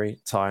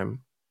 January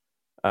time.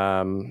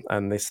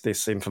 And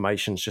this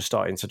information's just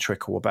starting to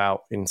trickle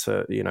about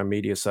into,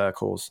 media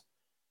circles.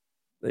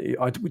 We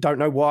don't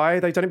know why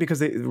they've done it, because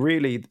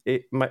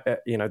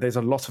there's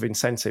a lot of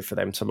incentive for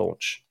them to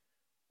launch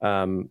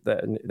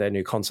their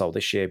new console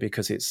this year,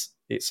 because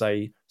it's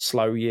a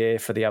slow year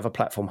for the other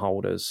platform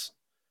holders.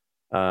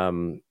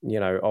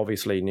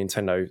 Obviously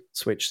Nintendo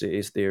Switch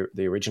is the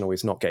original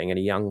is not getting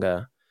any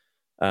younger.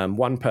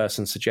 One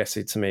person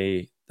suggested to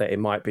me that it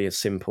might be as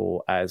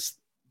simple as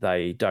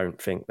they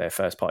don't think their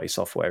first party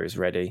software is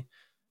ready,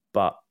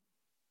 but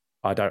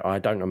I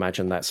don't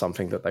imagine that's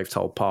something that they've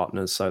told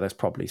partners, so that's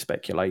probably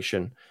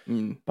speculation.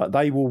 But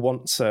they will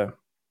want to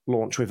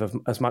launch with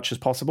as much as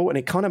possible, and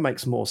it kind of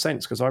makes more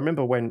sense, because I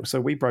remember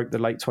we broke the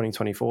late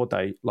 2024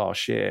 date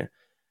last year,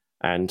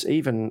 and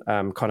even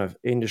kind of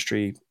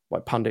industry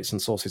like pundits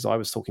and sources I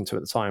was talking to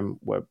at the time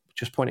were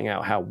just pointing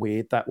out how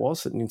weird that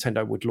was, that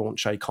Nintendo would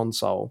launch a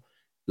console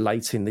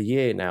late in the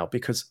year now,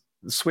 because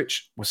the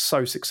Switch was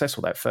so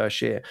successful that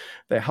first year.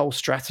 Their whole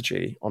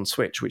strategy on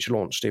Switch, which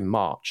launched in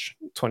March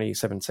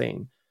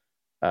 2017,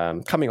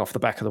 coming off the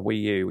back of the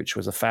Wii U, which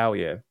was a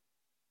failure,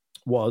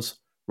 was,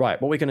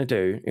 right, what we're going to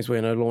do is we're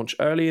going to launch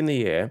early in the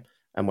year,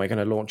 and we're going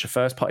to launch a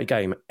first-party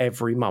game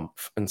every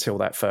month until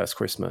that first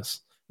Christmas.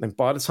 Then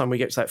by the time we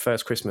get to that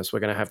first Christmas, we're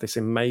going to have this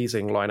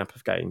amazing lineup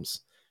of games,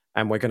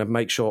 and we're going to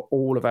make sure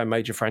all of our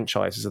major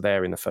franchises are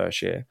there in the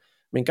first year.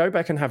 I mean, go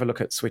back and have a look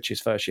at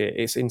Switch's first year.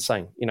 It's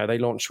insane. They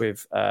launched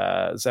with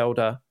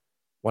Zelda,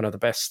 one of the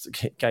best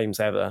games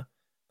ever.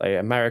 They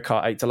had Mario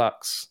Kart 8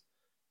 Deluxe.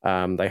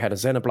 They had a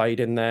Xenoblade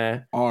in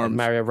there. Arms.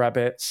 Mario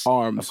Rabbids.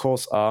 Arms. Of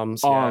course,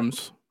 Arms.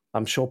 Arms. Yeah.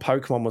 I'm sure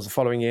Pokemon was the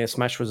following year.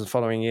 Smash was the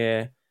following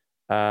year.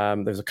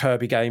 There's a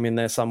Kirby game in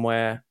there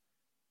somewhere.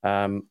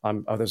 There's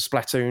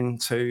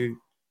Splatoon 2.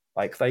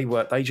 Like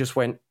they just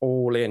went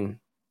all in,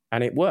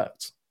 and it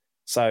worked.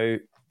 So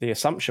the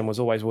assumption was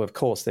always, well, of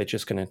course, they're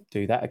just going to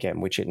do that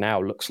again, which it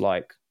now looks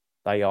like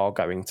they are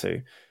going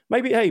to.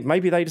 Maybe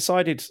they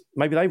decided,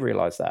 maybe they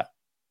realized that.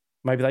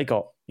 Maybe they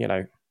got,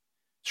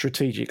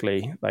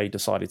 strategically, they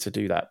decided to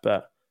do that.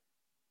 But,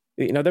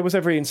 there was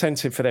every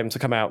incentive for them to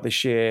come out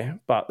this year,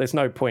 but there's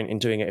no point in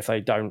doing it if they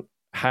don't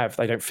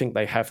think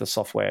they have the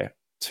software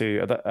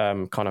to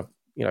kind of,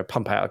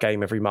 pump out a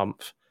game every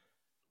month.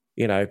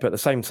 But at the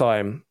same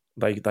time,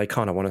 they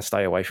kind of want to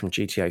stay away from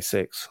GTA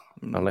 6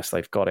 unless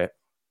they've got it.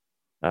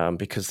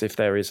 Because if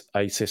there is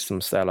a system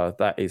seller,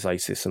 that is a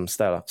system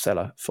seller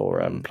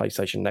for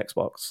PlayStation and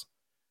Xbox.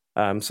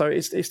 So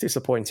it's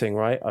disappointing,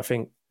 right? I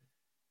think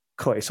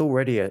it's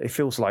already, it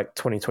feels like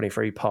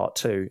 2023 part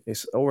 2.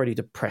 It's already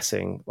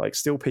depressing. Like,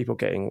 still people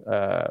getting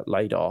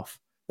laid off.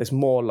 There's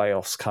more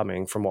layoffs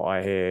coming from what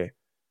I hear.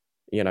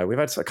 We've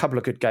had a couple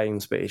of good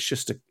games, but it's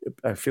just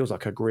it feels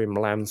like a grim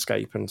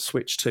landscape, and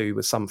Switch 2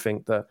 was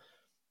something that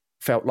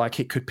felt like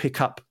it could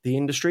pick up the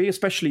industry,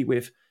 especially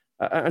with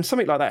and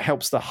something like that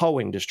helps the whole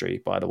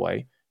industry, by the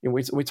way.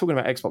 We're talking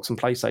about Xbox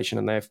and PlayStation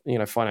and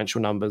their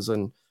financial numbers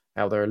and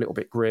how they're a little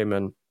bit grim,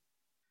 and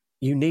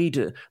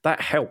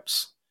that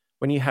helps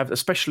when you have,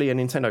 especially a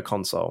Nintendo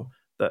console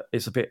that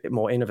is a bit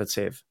more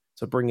innovative,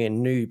 to bring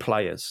in new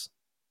players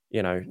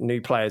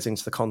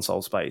into the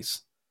console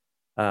space.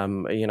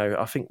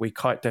 I think we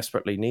quite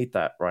desperately need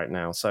that right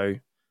now. So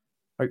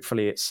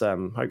hopefully it's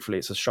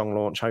a strong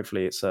launch.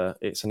 Hopefully it's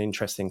an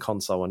interesting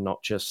console and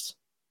not just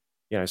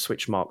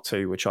Switch Mark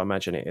II, which I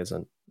imagine it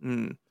isn't.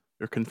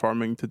 You're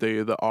confirming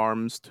today that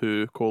Arms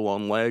 2: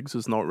 Legs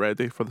is not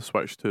ready for the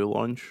Switch 2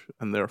 launch,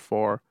 and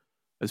therefore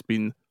has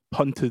been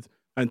punted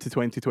into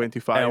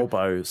 2025.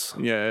 Elbows.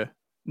 Yeah.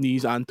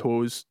 Knees and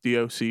toes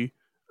DLC.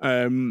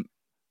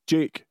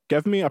 Jake,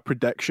 give me a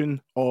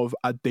prediction of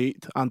a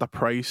date and a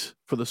price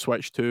for the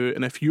Switch 2.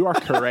 And if you are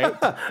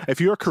correct,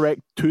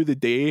 to the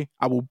day,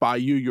 I will buy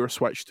you your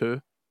Switch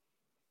 2.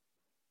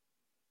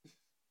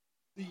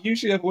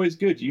 Usually I'm always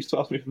good. You used to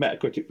ask me for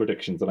Metacritic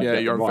predictions. And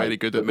you're very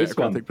good at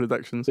Metacritic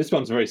predictions. This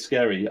one's very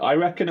scary. I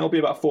reckon it'll be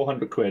about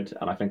 400 quid,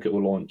 and I think it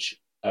will launch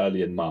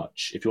early in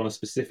March. If you want a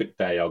specific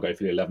day, I'll go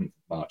for the 11th of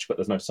March, but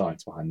there's no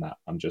science behind that.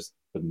 I'm just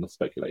putting the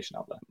speculation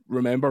out there.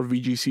 Remember,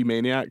 VGC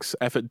Maniacs,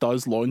 if it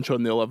does launch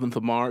on the 11th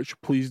of March,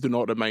 please do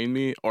not remind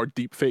me or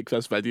deepfake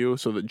this video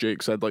so that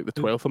Jake said like the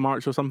 12th of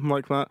March or something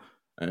like that.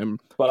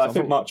 But I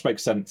think March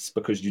makes sense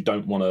because you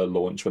don't want to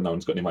launch when no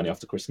one's got any money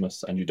after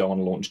Christmas, and you don't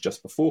want to launch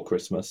just before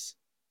Christmas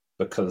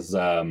because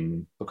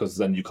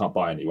then you can't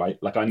buy any, right?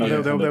 Like I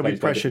know they'll be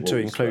pressured to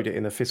include it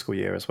in the fiscal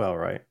year as well,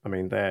 right? I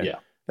mean,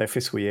 their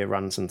fiscal year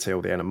runs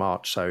until the end of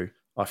March, so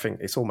I think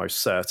it's almost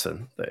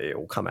certain that it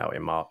will come out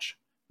in March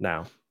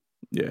now.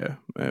 Yeah,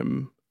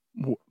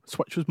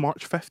 Switch was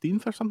March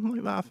 15th or something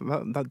like that. I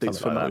think that date's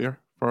something familiar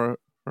like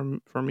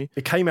for me.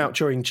 It came out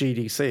during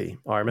GDC,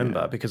 I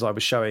remember, because I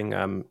was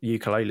showing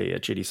ukulele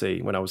at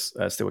GDC when I was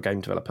still a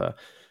game developer,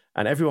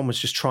 and everyone was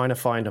just trying to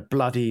find a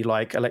bloody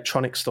like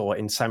electronic store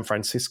in San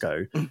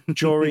Francisco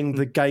during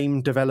the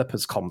Game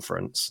Developers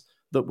Conference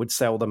that would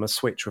sell them a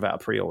Switch without a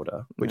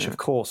pre-order, which of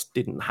course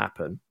didn't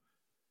happen.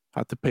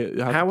 Had to pay.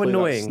 How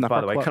annoying,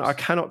 by the way. I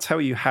cannot tell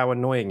you how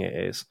annoying it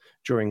is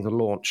during the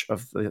launch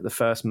of the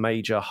first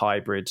major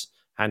hybrid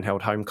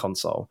handheld home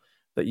console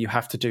that you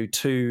have to do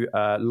 2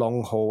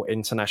 long-haul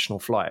international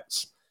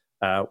flights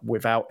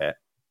without it.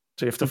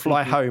 So you have to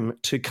fly home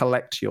to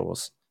collect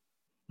yours.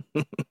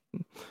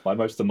 My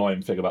most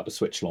annoying thing about the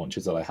Switch launch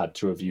is that I had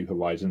to review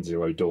Horizon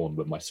Zero Dawn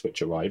when my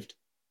Switch arrived.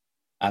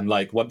 And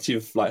like once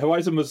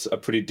Horizon was a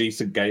pretty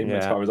decent game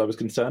as far as I was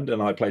concerned,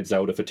 and I played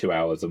Zelda for 2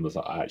 hours and was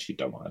like, I actually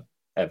don't want to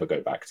ever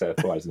go back to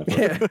Horizon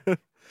ever.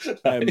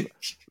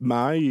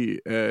 My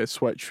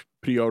Switch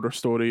pre-order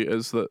story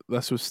is that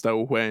this was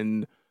still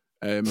when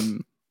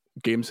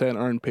Game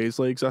Center in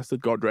Paisley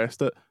existed. God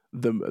rest it.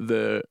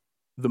 The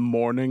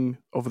morning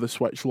of the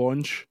Switch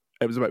launch,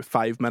 it was about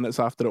 5 minutes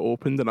after it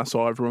opened, and I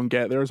saw everyone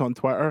get theirs on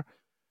Twitter,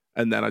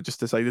 and then I just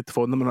decided to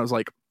phone them, and I was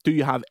like, "Do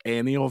you have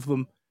any of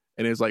them?"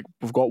 And he was like,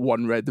 "We've got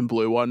one red and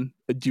blue one.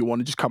 Do you want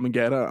to just come and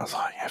get it?" I was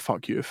like, "Yeah,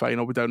 fuck you, fine.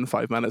 I'll be down in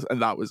 5 minutes."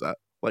 And that was it.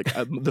 Like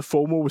the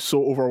FOMO was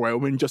so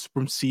overwhelming just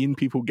from seeing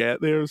people get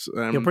theirs.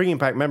 You're bringing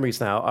back memories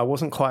now. I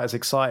wasn't quite as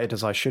excited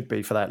as I should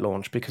be for that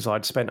launch because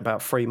I'd spent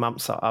about 3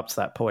 months up to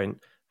that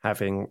point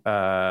having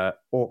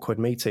awkward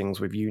meetings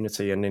with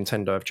Unity and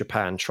Nintendo of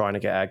Japan trying to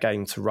get our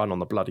game to run on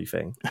the bloody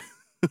thing.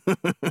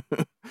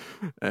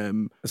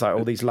 It's like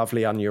all these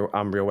lovely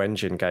Unreal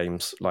Engine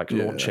games like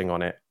launching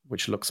on it,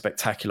 which look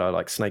spectacular,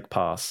 like Snake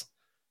Pass.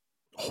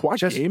 What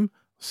game?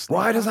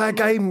 Why does our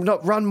game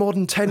not run more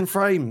than 10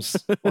 frames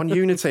on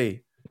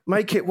Unity?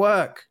 Make it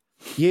work.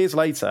 Years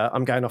later,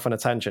 I'm going off on a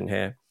tangent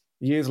here.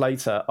 Years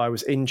later, I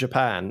was in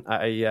Japan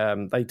at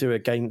they do a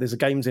game. There's a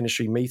games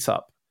industry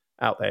meetup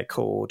out there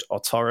called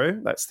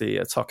Otoru. That's the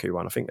Otaku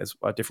one. I think there's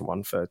a different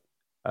one for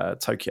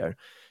Tokyo.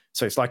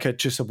 So it's like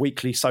just a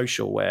weekly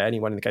social where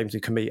anyone in the games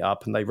can meet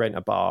up and they rent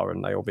a bar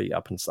and they all meet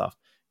up and stuff.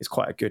 It's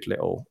quite a good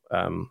little,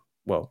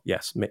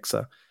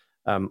 mixer.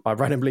 I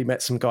randomly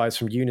met some guys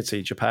from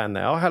Unity Japan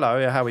there. Oh, hello.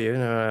 Yeah, how are you?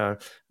 And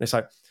it's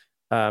like,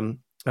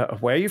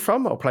 where are you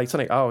from? Oh,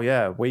 Platonic. Oh,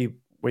 yeah, we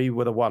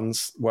were the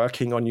ones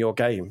working on your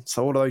game.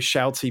 So all of those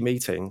shouty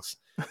meetings,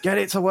 get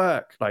it to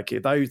work. Like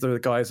those are the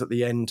guys at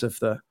the end of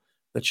the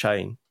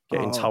chain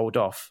getting told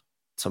off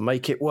to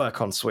make it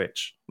work on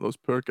Switch. Those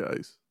poor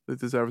guys. They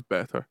deserved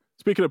better.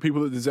 Speaking of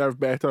people that deserve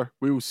better,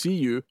 we will see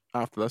you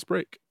after this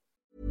break.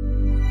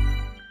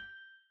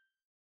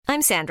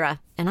 I'm Sandra,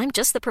 and I'm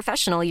just the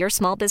professional your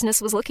small business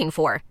was looking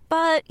for.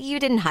 But you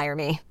didn't hire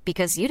me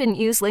because you didn't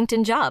use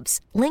LinkedIn Jobs.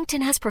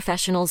 LinkedIn has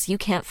professionals you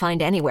can't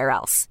find anywhere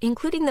else,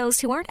 including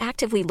those who aren't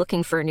actively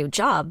looking for a new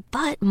job,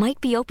 but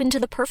might be open to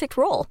the perfect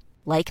role,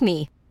 like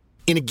me.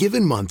 In a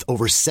given month,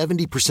 over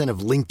 70% of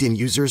LinkedIn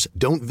users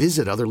don't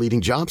visit other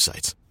leading job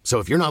sites. So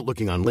if you're not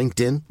looking on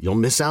LinkedIn, you'll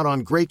miss out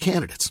on great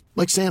candidates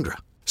like Sandra.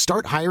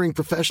 Start hiring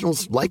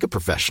professionals like a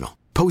professional.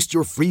 Post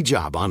your free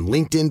job on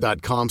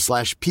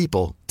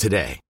linkedin.com/people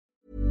today.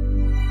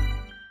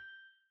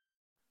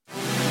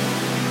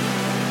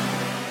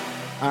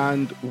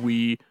 And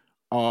we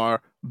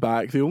are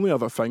back. The only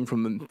other thing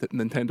from the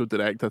Nintendo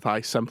Direct that I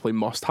simply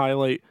must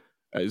highlight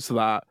is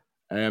that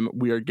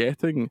we are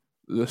getting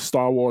the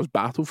Star Wars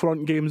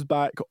Battlefront games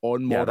back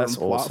on modern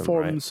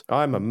platforms. Awesome,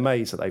 right? I'm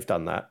amazed that they've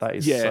done that. That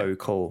is so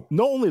cool.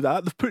 Not only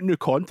that, they've put new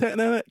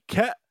content in it.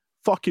 Kit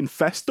fucking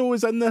Fisto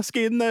is in this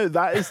game now.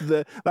 That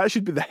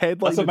should be the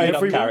headline. That's a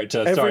made-up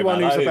character.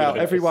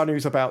 Everyone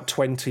who's about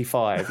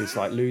 25 is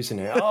like losing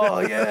it. Oh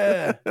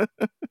yeah.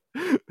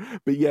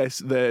 But yes,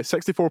 the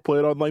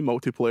 64-player online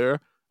multiplayer.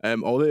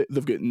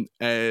 They've gotten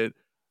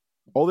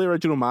all the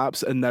original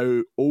maps, and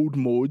now old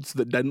modes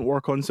that didn't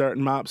work on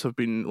certain maps have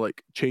been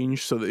like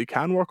changed so that they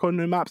can work on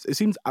new maps. It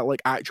seems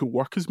like actual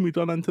work has been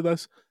done into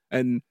this,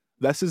 and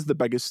this is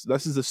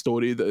the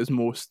story that is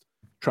most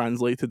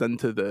translated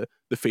into the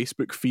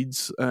Facebook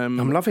feeds.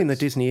 I'm loving the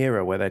Disney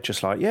era where they're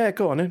just like, yeah,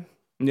 go on in.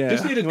 Yeah,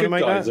 Disney are the good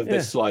guys of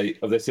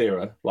this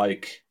era.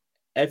 Like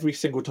every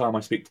single time I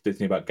speak to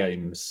Disney about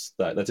games,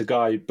 there's a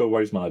guy, Bill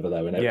Roseman, over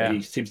there, and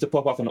he seems to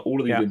pop up in all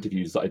of these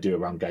interviews that I do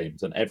around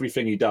games, and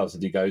everything he does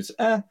is he goes,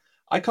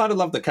 I kind of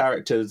love the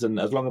characters, and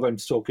as long as I'm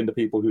talking to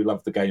people who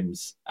love the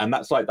games, and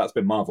that's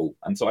been Marvel.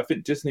 And so I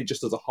think Disney,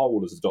 just as a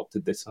whole, has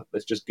adopted this.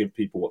 Let's just give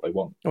people what they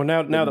want. Well,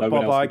 now that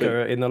Bob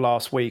Iger in the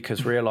last week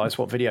has realised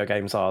what video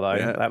games are,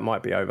 though, that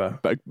might be over.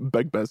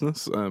 Big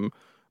business.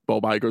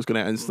 Bob Iger's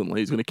going to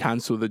he's going to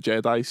cancel the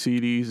Jedi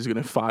series. He's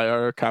going to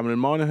fire Cameron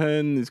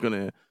Monaghan. He's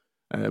going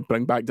to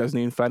bring back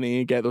Disney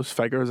Infinity, get those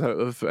figures out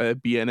of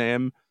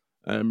B&M.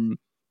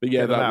 But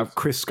yeah, out of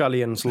Chris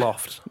Scullion's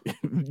loft.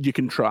 You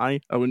can try.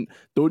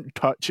 Don't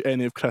touch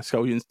any of Chris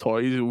Scullion's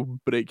toys; it will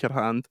break your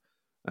hand.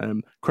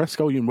 Chris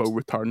Scullion will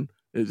return.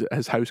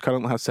 His house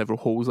currently has several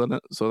holes in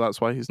it, so that's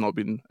why he's not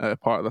been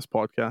part of this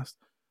podcast.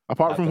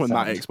 Apart from when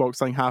that Xbox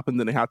thing happened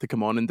and he had to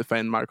come on and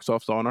defend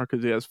Microsoft's honor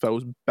because he is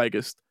Phil's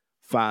biggest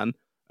fan.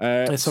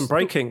 There's some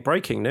breaking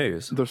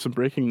news. There's some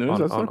breaking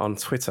news on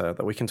Twitter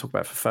that we can talk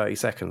about for 30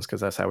 seconds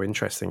because that's how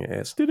interesting it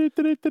is.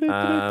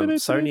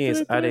 Sony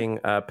is adding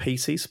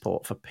PC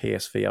support for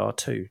PSVR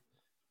 2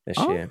 this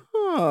year.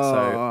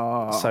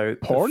 So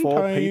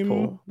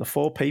the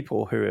four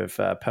people who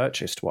have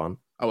purchased one.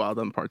 Oh, well, I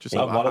didn't purchase it.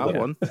 I have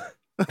one.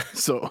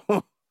 So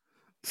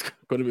it's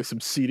going to be some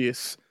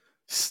serious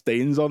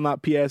stains on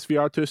that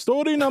PSVR 2.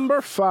 Story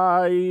number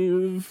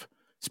 5.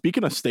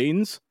 Speaking of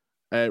stains,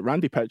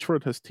 Randy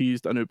Pitchford has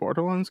teased a new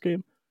Borderlands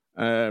game.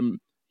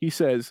 He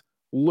says,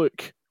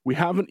 look, we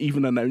haven't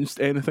even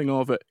announced anything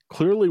of it.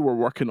 Clearly we're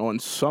working on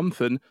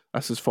something.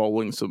 This is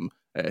following some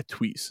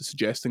tweets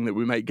suggesting that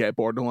we might get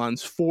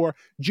Borderlands 4.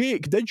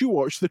 Jake, did you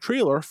watch the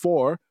trailer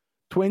for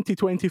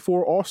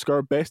 2024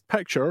 Oscar Best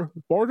Picture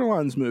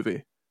Borderlands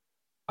movie?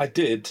 I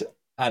did,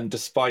 and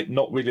despite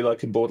not really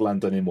liking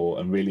Borderlands anymore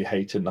and really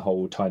hating the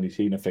whole Tiny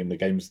Tina thing the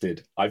games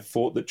did, I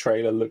thought the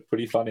trailer looked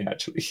pretty funny,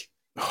 actually.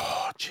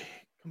 Oh, Jake.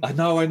 I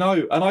know. And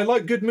I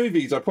like good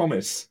movies, I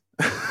promise.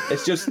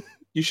 It's just,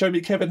 you show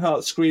me Kevin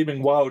Hart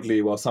screaming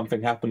wildly while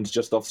something happens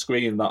just off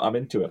screen, that I'm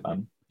into it,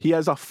 man. He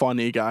is a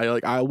funny guy.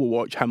 Like, I will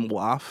watch him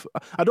laugh.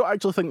 I don't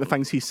actually think the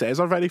things he says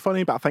are very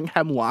funny, but I think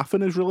him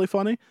laughing is really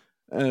funny.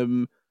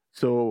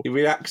 So he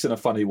reacts in a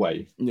funny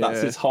way. Yeah.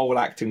 That's his whole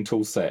acting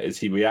tool set, is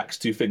he reacts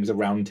to things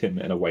around him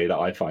in a way that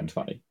I find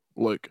funny.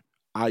 Look,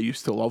 I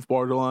used to love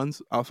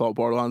Borderlands. I thought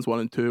Borderlands 1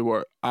 and 2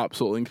 were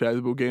absolutely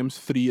incredible games.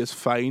 3 is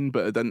fine,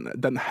 but it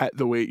didn't hit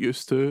the way it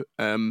used to.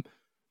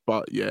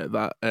 But yeah,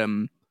 that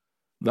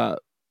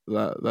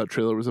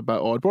trailer was a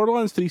bit odd.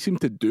 Borderlands 3 seemed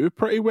to do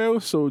pretty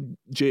well. So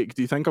Jake,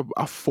 do you think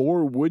a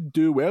 4 would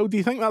do well? Do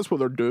you think that's what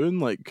they're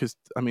doing? Like, because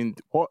I mean,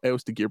 what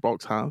else do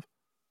Gearbox have?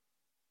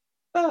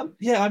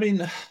 Yeah, I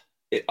mean,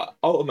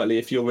 ultimately,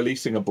 if you're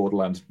releasing a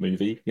Borderlands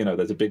movie,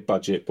 there's a big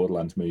budget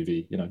Borderlands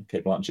movie.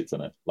 Cate Blanchett's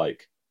in it.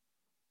 Like,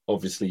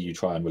 obviously, you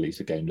try and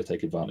release a game to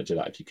take advantage of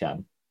that if you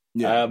can.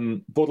 Yeah.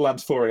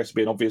 Borderlands 4, I guess, would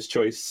be an obvious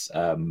choice.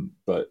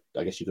 But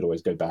I guess you could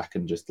always go back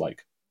and just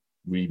like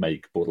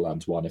remake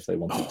Borderlands 1 if they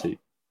wanted to.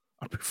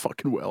 I'd be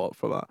fucking well up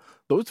for that.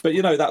 But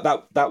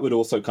that would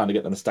also kind of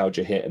get the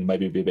nostalgia hit and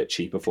maybe be a bit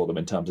cheaper for them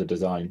in terms of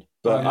design.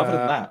 But other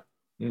than that,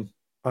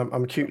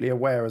 I'm acutely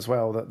aware as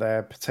well that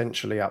they're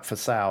potentially up for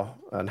sale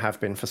and have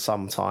been for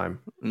some time.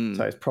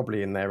 So it's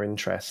probably in their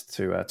interest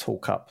to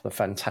talk up the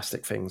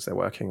fantastic things they're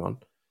working on.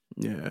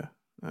 Yeah.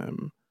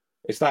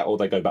 It's that, or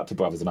they go back to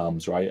Brothers in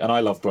Arms, right? And I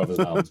love Brothers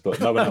in Arms, but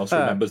no one else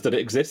remembers that it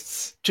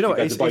exists. Do you know what?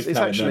 It's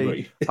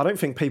actually, I don't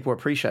think people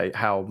appreciate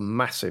how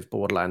massive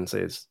Borderlands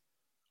is.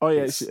 Oh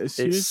yeah,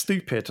 it's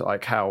stupid,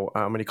 like how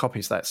many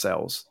copies that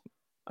sells.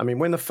 I mean,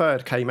 when the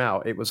third came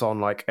out, it was on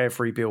like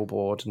every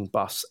billboard and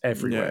bus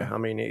everywhere. Yeah. I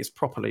mean, it's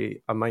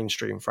properly a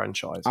mainstream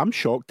franchise. I'm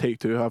shocked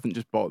Take-Two haven't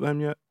just bought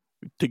them yet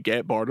to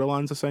get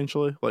Borderlands,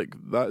 essentially. Like,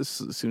 that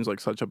seems like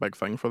such a big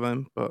thing for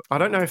them. But I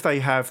don't know if they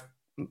have,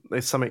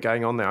 there's something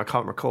going on there. I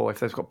can't recall if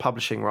they've got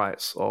publishing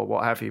rights or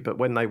what have you, but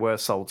when they were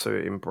sold to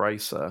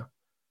Embracer,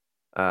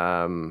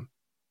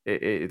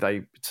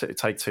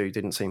 Take-Two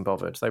didn't seem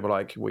bothered. They were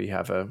like, we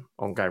have an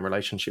ongoing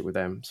relationship with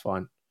them, it's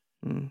fine.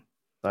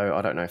 So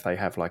I don't know if they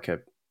have like a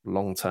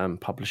long-term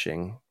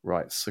publishing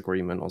rights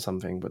agreement or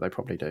something, but they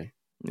probably do.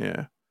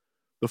 Yeah.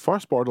 The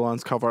first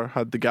Borderlands cover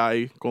had the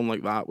guy going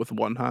like that with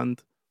one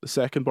hand. The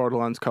second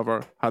Borderlands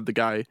cover had the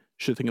guy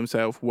shooting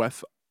himself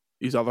with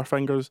his other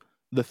fingers.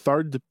 The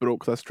third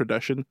broke this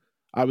tradition.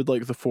 I would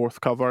like the fourth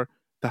cover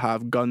to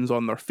have guns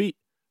on their feet,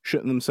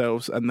 shooting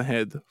themselves in the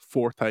head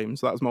 4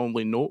 times. That's my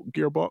only note,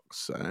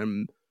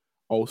 Gearbox.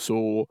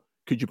 Also,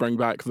 could you bring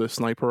back the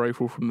sniper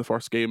rifle from the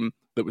first game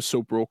that was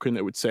so broken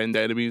it would send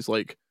enemies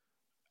like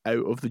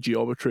out of the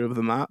geometry of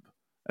the map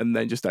and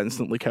then just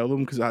instantly kill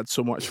them because it had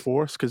so much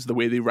force, because the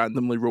way they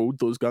randomly rolled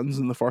those guns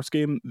in the first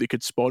game, they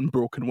could spawn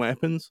broken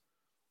weapons.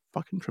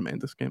 Fucking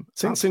tremendous game.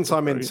 Since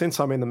I'm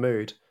in the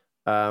mood,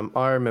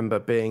 I remember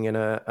being in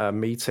a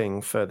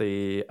meeting for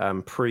the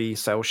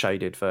pre-cel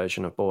shaded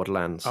version of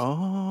Borderlands.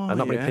 And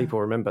not many people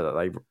remember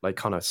that they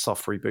kind of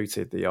soft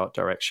rebooted the art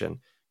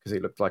direction because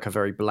it looked like a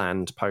very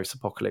bland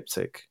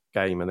post-apocalyptic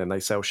game, and then they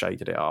cel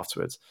shaded it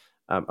afterwards.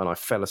 And I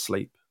fell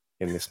asleep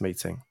in this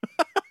meeting.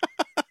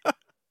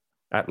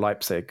 at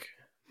Leipzig.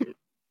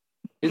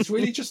 It's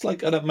really just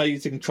like an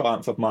amazing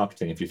triumph of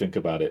marketing if you think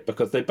about it,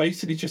 because they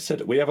basically just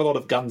said, we have a lot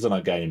of guns in our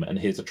game and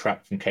here's a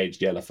trap from Cage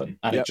the Elephant.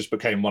 And it just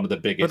became one of the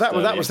biggest.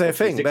 But that was their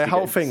thing. Their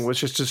whole games. thing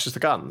was just the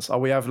guns. Oh,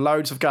 we have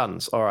loads of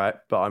guns. All right,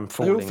 but I'm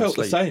falling asleep. They all felt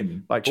the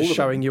same. Like just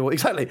showing you all,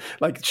 exactly,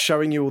 like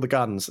showing you all the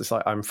guns. It's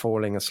like, I'm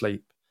falling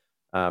asleep.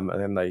 And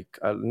then they,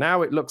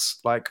 now it looks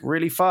like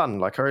really fun,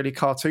 like really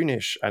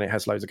cartoonish, and it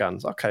has loads of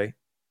guns. Okay.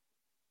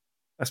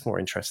 That's more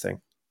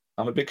interesting.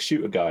 I'm a big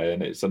shooter guy,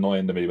 and it's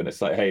annoying to me when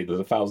it's like, hey, there's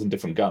 1,000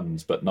 different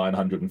guns, but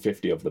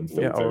 950 of them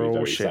feel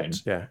very shit.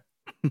 same.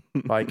 Yeah.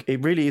 Like,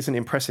 it really isn't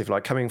impressive.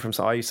 Like, coming from,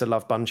 I used to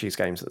love Bungie's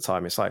games at the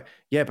time. It's like,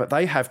 yeah, but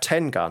they have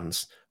 10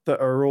 guns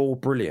that are all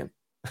brilliant,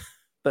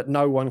 that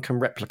no one can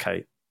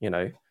replicate, you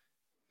know?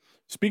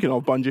 Speaking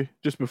of Bungie,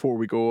 just before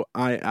we go,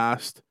 I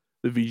asked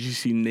the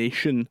VGC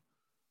Nation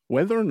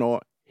whether or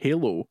not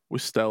Halo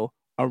was still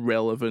a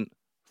relevant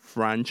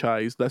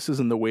franchise. This is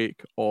in the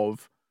wake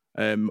of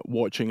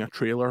watching a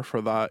trailer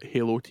for that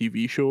Halo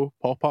TV show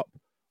pop up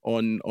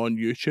on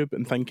YouTube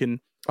and thinking,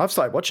 I've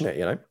started watching it,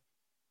 you know.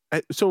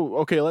 So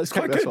okay, let's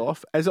kick this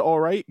off. Is it all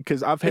right?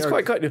 Because I've heard it's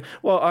quite good.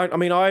 Well, I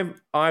mean,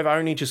 I've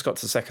only just got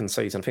to the second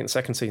season. I think the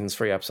second season's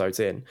 3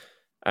 episodes in,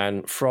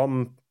 and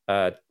from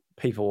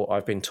people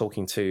I've been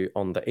talking to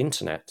on the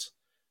internet,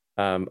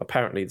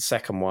 apparently the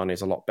second one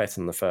is a lot better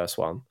than the first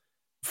one.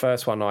 The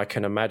first one, I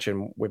can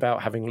imagine,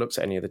 without having looked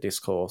at any of the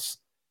discourse,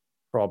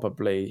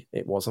 probably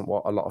it wasn't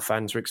what a lot of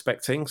fans were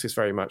expecting, because it's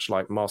very much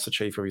like Master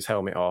Chief with his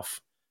helmet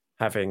off,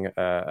 having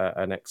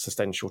an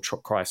existential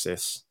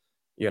crisis,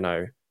 you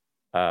know.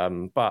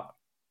 But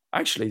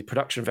actually, the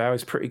production value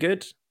is pretty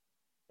good.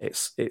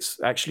 It's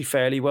actually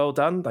fairly well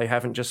done. They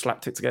haven't just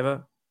slapped it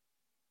together.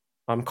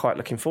 I'm quite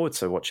looking forward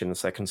to watching the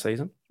second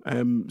season.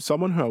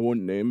 Someone who I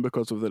won't name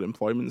because of their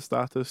employment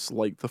status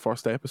liked the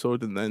first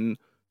episode and then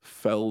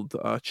filled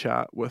a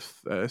chat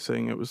with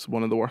saying it was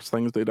one of the worst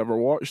things they'd ever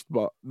watched,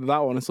 but that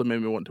honestly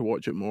made me want to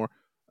watch it more.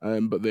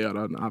 But they are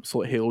an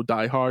absolute Halo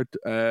diehard.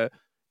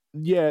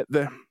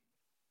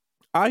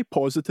 I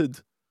posited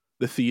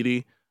the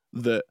theory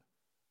that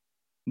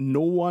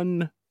no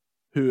one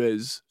who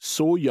is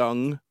so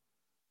young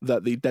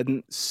that they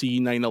didn't see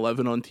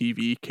 9/11 on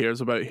TV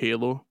cares about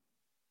Halo.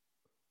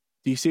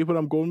 Do you see where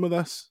I'm going with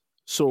this?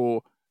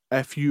 So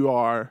if you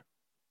are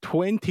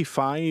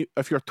 25,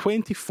 if you're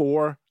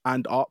 24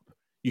 and up,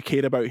 you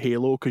care about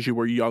Halo because you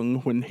were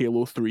young when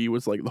Halo 3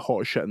 was like the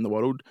hottest shit in the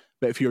world.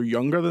 But if you're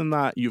younger than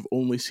that, you've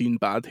only seen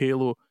bad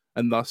Halo,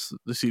 and thus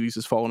the series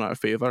has fallen out of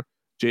favour.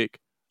 Jake,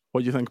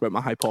 what do you think about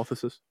my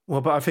hypothesis?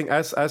 Well, but I think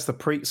as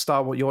the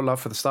Star Wars, your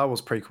love for the Star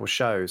Wars prequel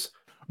shows,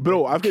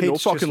 bro, I've got no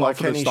fucking love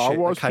for the Star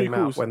Wars that came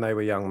prequels. Out when they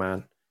were young,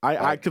 man. I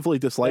actively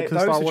dislike the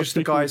Star Wars. Those are just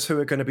the prequels. guys who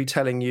are going to be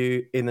telling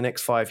you in the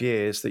next 5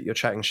 years that you're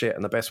chatting shit,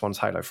 and the best one's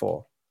Halo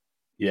 4.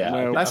 Yeah,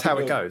 well, that's how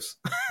it goes.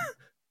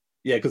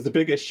 Yeah, because the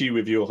big issue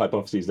with your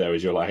hypotheses there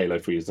is you're like, Halo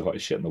 3 is the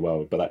hottest shit in the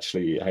world, but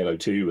actually Halo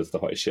 2 was the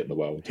hottest shit in the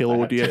world.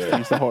 Halo ODST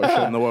is the hottest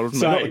shit in the world.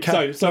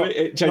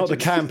 Not the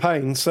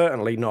campaign,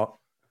 certainly not.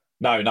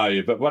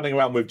 No, but running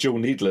around with dual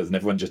needlers and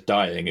everyone just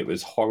dying, it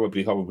was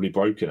horribly, horribly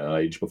broken at an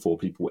age before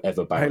people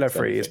ever balanced Halo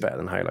 3 anything. is better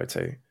than Halo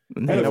 2.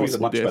 Halo 3 is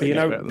much better.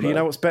 You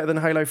know what's better than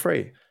Halo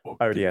 3?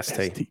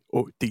 ODST.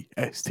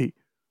 ODST.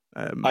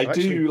 I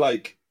do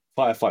like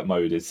firefight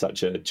mode is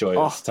such a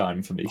joyous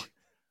time for me.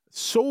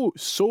 So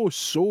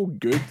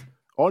good.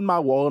 On my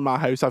wall in my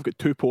house, I've got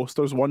 2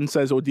 posters. One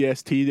says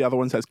ODST, the other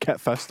one says Kit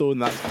Fisto,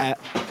 and that's it.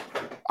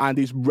 And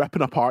he's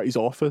ripping apart his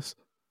office.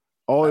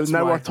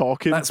 We're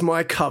talking. That's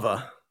my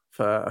cover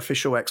for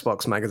official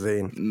Xbox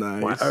magazine.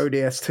 Nice. My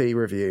ODST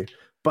review.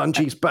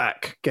 Bungie's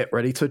back. Get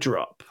ready to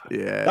drop.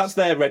 Yeah, that's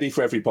there ready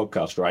for every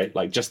podcast, right?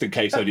 Like just in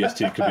case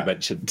ODST could be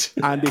mentioned.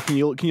 Andy, can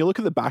you look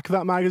at the back of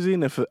that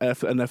magazine if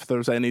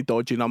there's any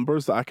dodgy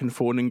numbers that I can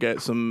phone and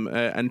get some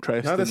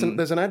interest? No,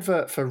 there's an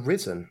advert for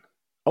Risen.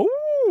 Oh,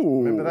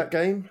 remember that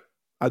game?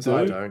 I do.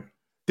 I don't.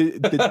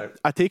 Did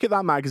I take it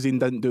that magazine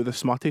didn't do the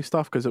smutty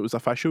stuff because it was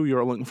official? You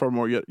were looking for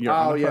more. Your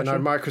unofficial?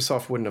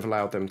 Microsoft wouldn't have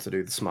allowed them to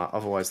do the smut.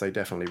 Otherwise, they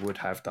definitely would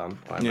have done.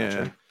 I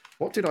imagine. Yeah.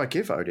 What did I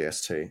give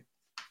ODST?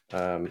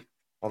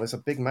 There's a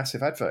big,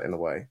 massive advert in the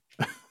way.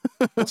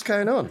 What's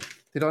going on?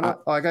 Did I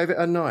not? I gave it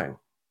a 9.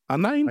 A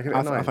 9? I gave it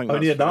a 9. I think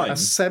only a 9. A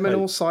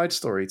seminal side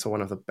story to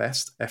one of the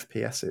best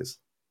FPSs.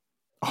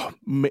 Oh,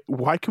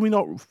 why can we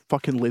not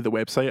fucking lay the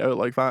website out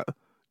like that?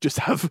 Just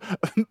have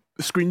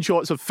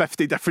screenshots of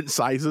 50 different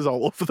sizes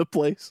all over the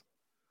place.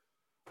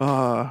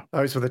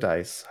 Those were the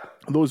days.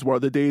 Those were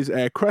the days.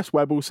 Chris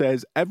Webble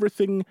says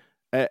everything.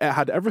 It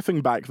had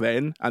everything back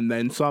then and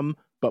then some.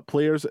 But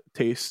players'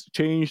 tastes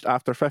changed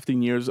after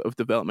 15 years of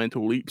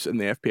developmental leaps in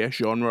the FPS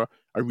genre.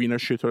 Arena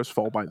shooters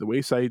fall by the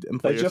wayside, and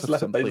players have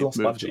simply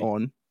moved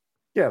on.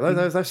 Yeah,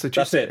 that's the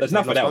gist. That's it. There's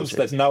nothing else. Bungie.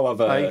 There's no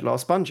other. They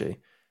lost Bungie.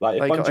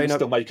 Like if Bungie's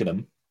still making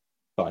them,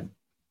 fine.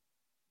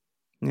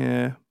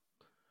 Yeah.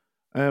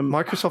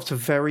 Microsoft are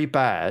very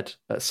bad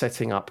at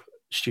setting up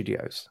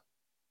studios.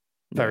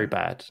 Very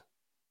bad.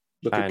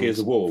 Look at Gears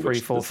of War.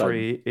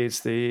 343 is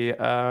the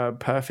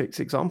perfect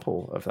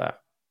example of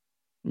that.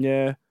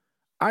 Yeah.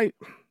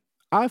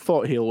 I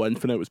thought Halo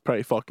Infinite was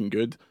pretty fucking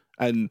good,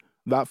 and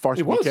that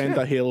first weekend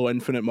of Halo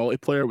Infinite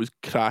multiplayer was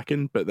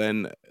cracking, but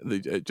then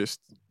it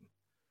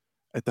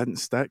didn't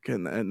stick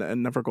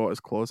and never got its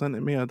claws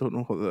into me. I don't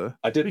know what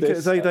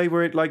they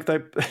were like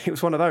it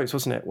was one of those,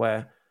 wasn't it,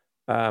 where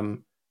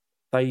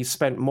they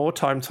spent more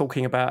time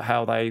talking about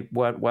how they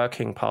weren't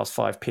working past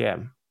 5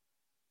 p.m.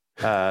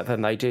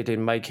 Than they did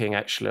in making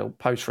actual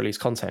post-release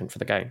content for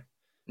the game.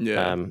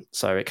 Yeah.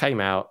 So it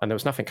came out and there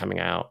was nothing coming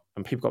out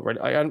and people got ready.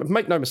 And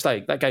make no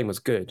mistake, that game was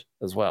good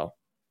as well.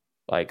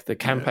 Like the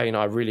campaign,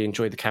 I really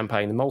enjoyed the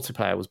campaign. The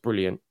multiplayer was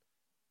brilliant,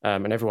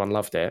 and everyone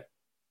loved it.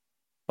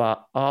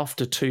 But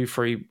after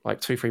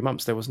 2-3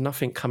 months, there was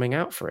nothing coming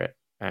out for it,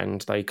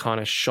 and they kind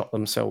of shot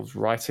themselves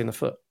right in the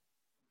foot.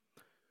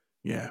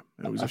 Yeah,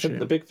 it was I think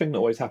the big thing that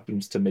always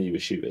happens to me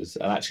with shooters,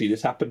 and actually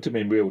this happened to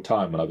me in real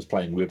time when I was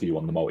playing with you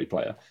on the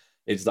multiplayer,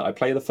 is that I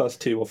play the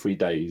first 2 or 3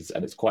 days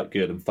and it's quite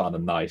good and fun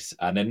and nice,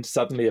 and then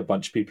suddenly a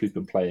bunch of people who've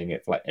been playing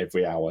it for like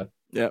every hour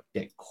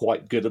get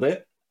quite good at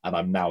it, and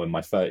I'm now in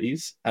my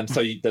 30s, and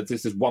so there's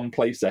this one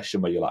play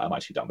session where you're like, I'm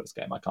actually done with this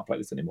game, I can't play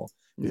this anymore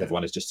because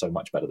everyone is just so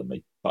much better than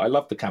me. But I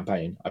love the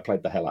campaign, I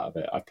played the hell out of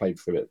it, I played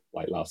through it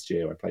like last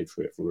year, I played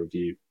through it for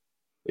review.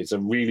 It's a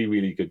really,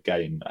 really good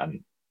game and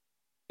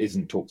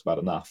isn't talked about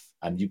enough,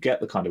 and you get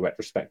the kind of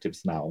retrospectives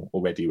now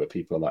already where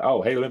people are like,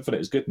 oh, Halo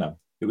Infinite is good now,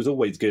 it was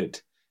always good.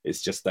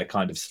 It's just they're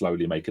kind of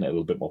slowly making it a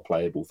little bit more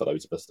playable for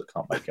those of us that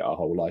can't make it our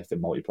whole life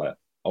in multiplayer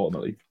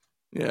ultimately.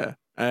 Yeah.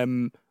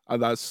 And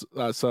that's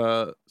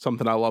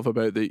something I love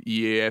about the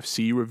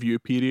EAFC review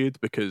period,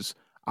 because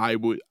I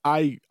would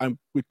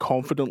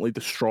confidently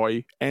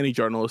destroy any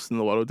journalist in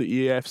the world at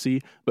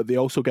EAFC, but they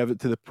also give it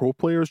to the pro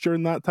players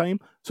during that time.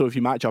 So if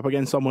you match up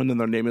against someone and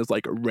their name is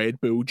like Red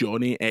Bull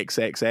Johnny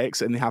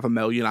XXX and they have 1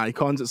 million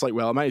icons, it's like,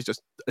 well, I might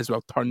just as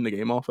well turn the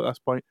game off at this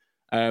point.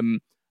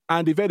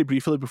 Andy, very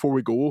briefly before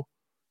we go,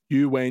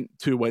 you went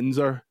to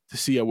Windsor to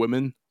see a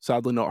woman,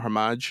 sadly not her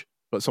Madge,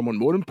 but someone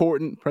more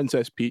important,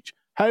 Princess Peach.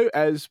 How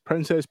is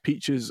Princess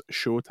Peach's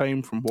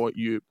showtime from what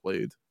you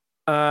played?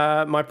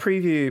 My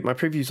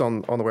preview's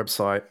on the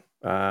website.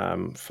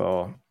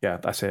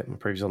 That's it. My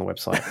preview's on the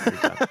website.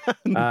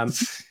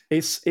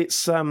 It's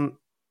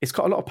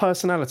got a lot of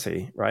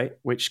personality, right,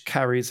 which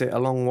carries it a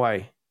long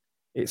way.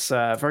 It's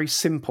a very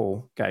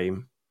simple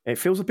game. It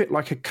feels a bit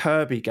like a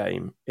Kirby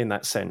game in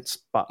that sense,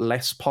 but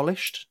less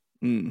polished.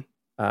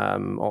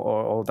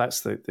 Or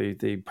that's the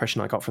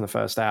impression I got from the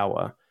first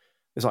hour.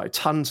 There's like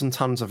tons and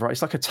tons of,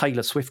 it's like a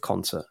Taylor Swift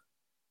concert,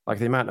 like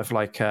the amount of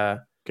like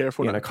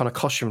careful, kind of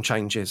costume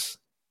changes,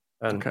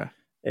 and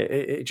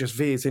it just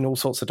veers in all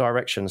sorts of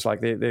directions.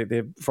 Like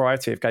the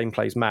variety of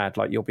gameplay is mad.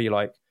 Like you'll be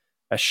like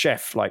a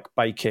chef, like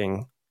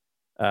baking,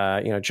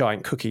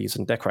 giant cookies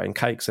and decorating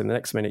cakes, and the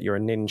next minute you're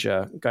a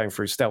ninja going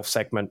through stealth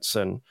segments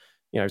and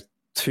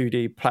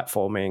 2D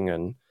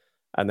platforming,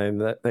 and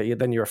then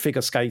you're a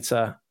figure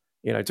skater,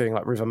 doing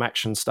like rhythm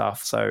action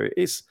stuff. So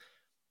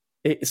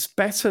it's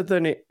better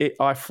than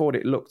I thought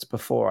it looked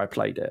before I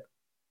played it.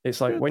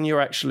 It's like when you're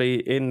actually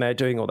in there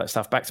doing all that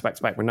stuff back to back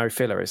to back with no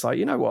filler, it's like,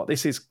 you know what,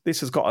 this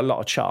has got a lot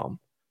of charm.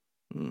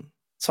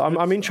 So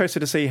I'm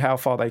interested to see how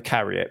far they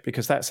carry it,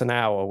 because that's an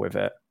hour with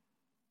it.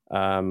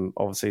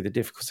 Obviously the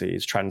difficulty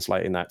is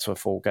translating that to a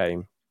full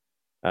game,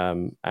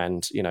 and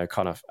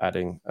kind of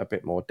adding a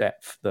bit more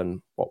depth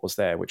than what was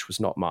there, which was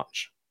not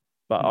much,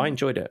 but I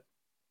enjoyed it.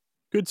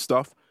 Good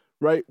stuff.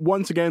 Right,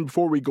 once again,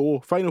 before we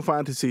go, Final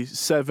Fantasy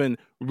VII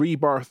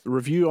Rebirth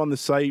review on the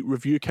site,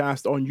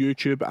 reviewcast on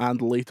YouTube,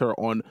 and later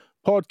on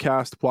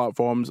podcast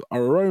platforms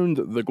around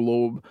the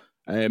globe.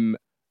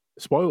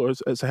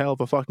 Spoilers, it's a hell of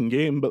a fucking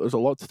game, but there's a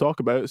lot to talk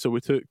about, so we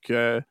took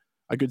a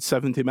good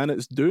 70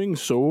 minutes doing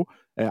so.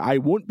 I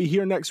won't be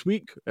here next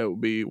week. It will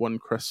be one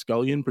Chris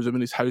Scullion,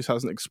 presuming his house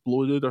hasn't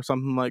exploded or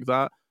something like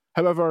that.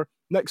 However,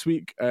 next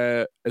week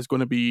is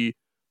going to be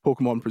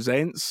Pokemon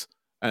Presents,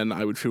 and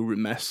I would feel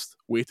remiss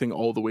waiting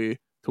all the way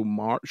till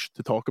March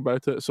to talk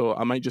about it. So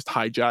I might just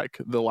hijack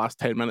the last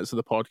 10 minutes of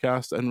the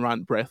podcast and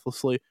rant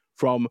breathlessly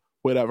from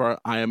wherever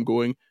I am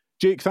going.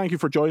 Jake, thank you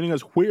for joining us.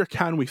 Where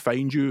can we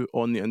find you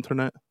on the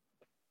internet?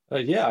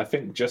 I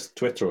think just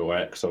Twitter or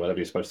X or whatever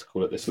you're supposed to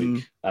call it this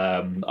week.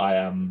 I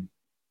am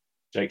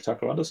Jake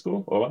Tucker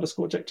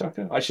 _ Jake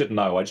Tucker. I should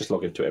know. I just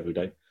log into it every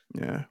day.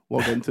 Yeah,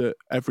 log into it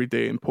every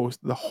day and post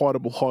the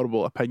horrible,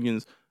 horrible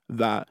opinions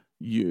that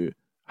you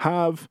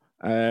have.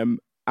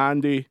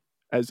 Andy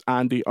is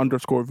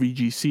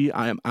Andy_VGC.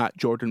 I am at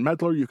Jordan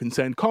Medler. You can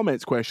send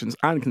comments, questions,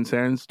 and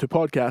concerns to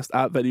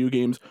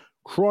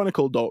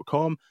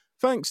podcast@videogameschronicle.com.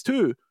 Thanks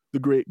to the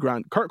great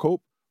Grant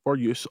Kirkhope for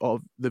use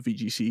of the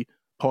VGC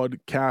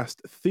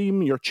podcast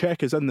theme. Your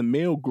check is in the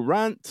mail,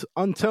 Grant.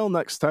 Until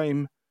next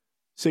time,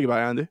 say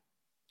goodbye, Andy.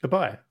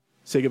 Goodbye.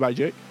 Say goodbye,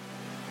 Jake.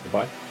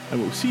 Goodbye.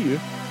 And we'll see you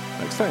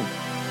next time.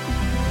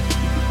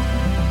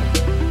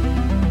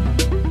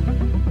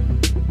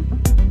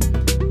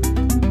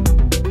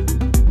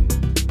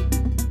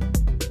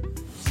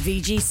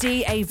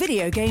 VGC, a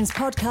video games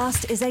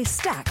podcast, is a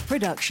Stack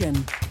production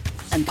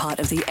and part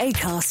of the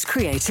Acast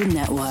Creator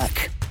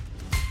Network.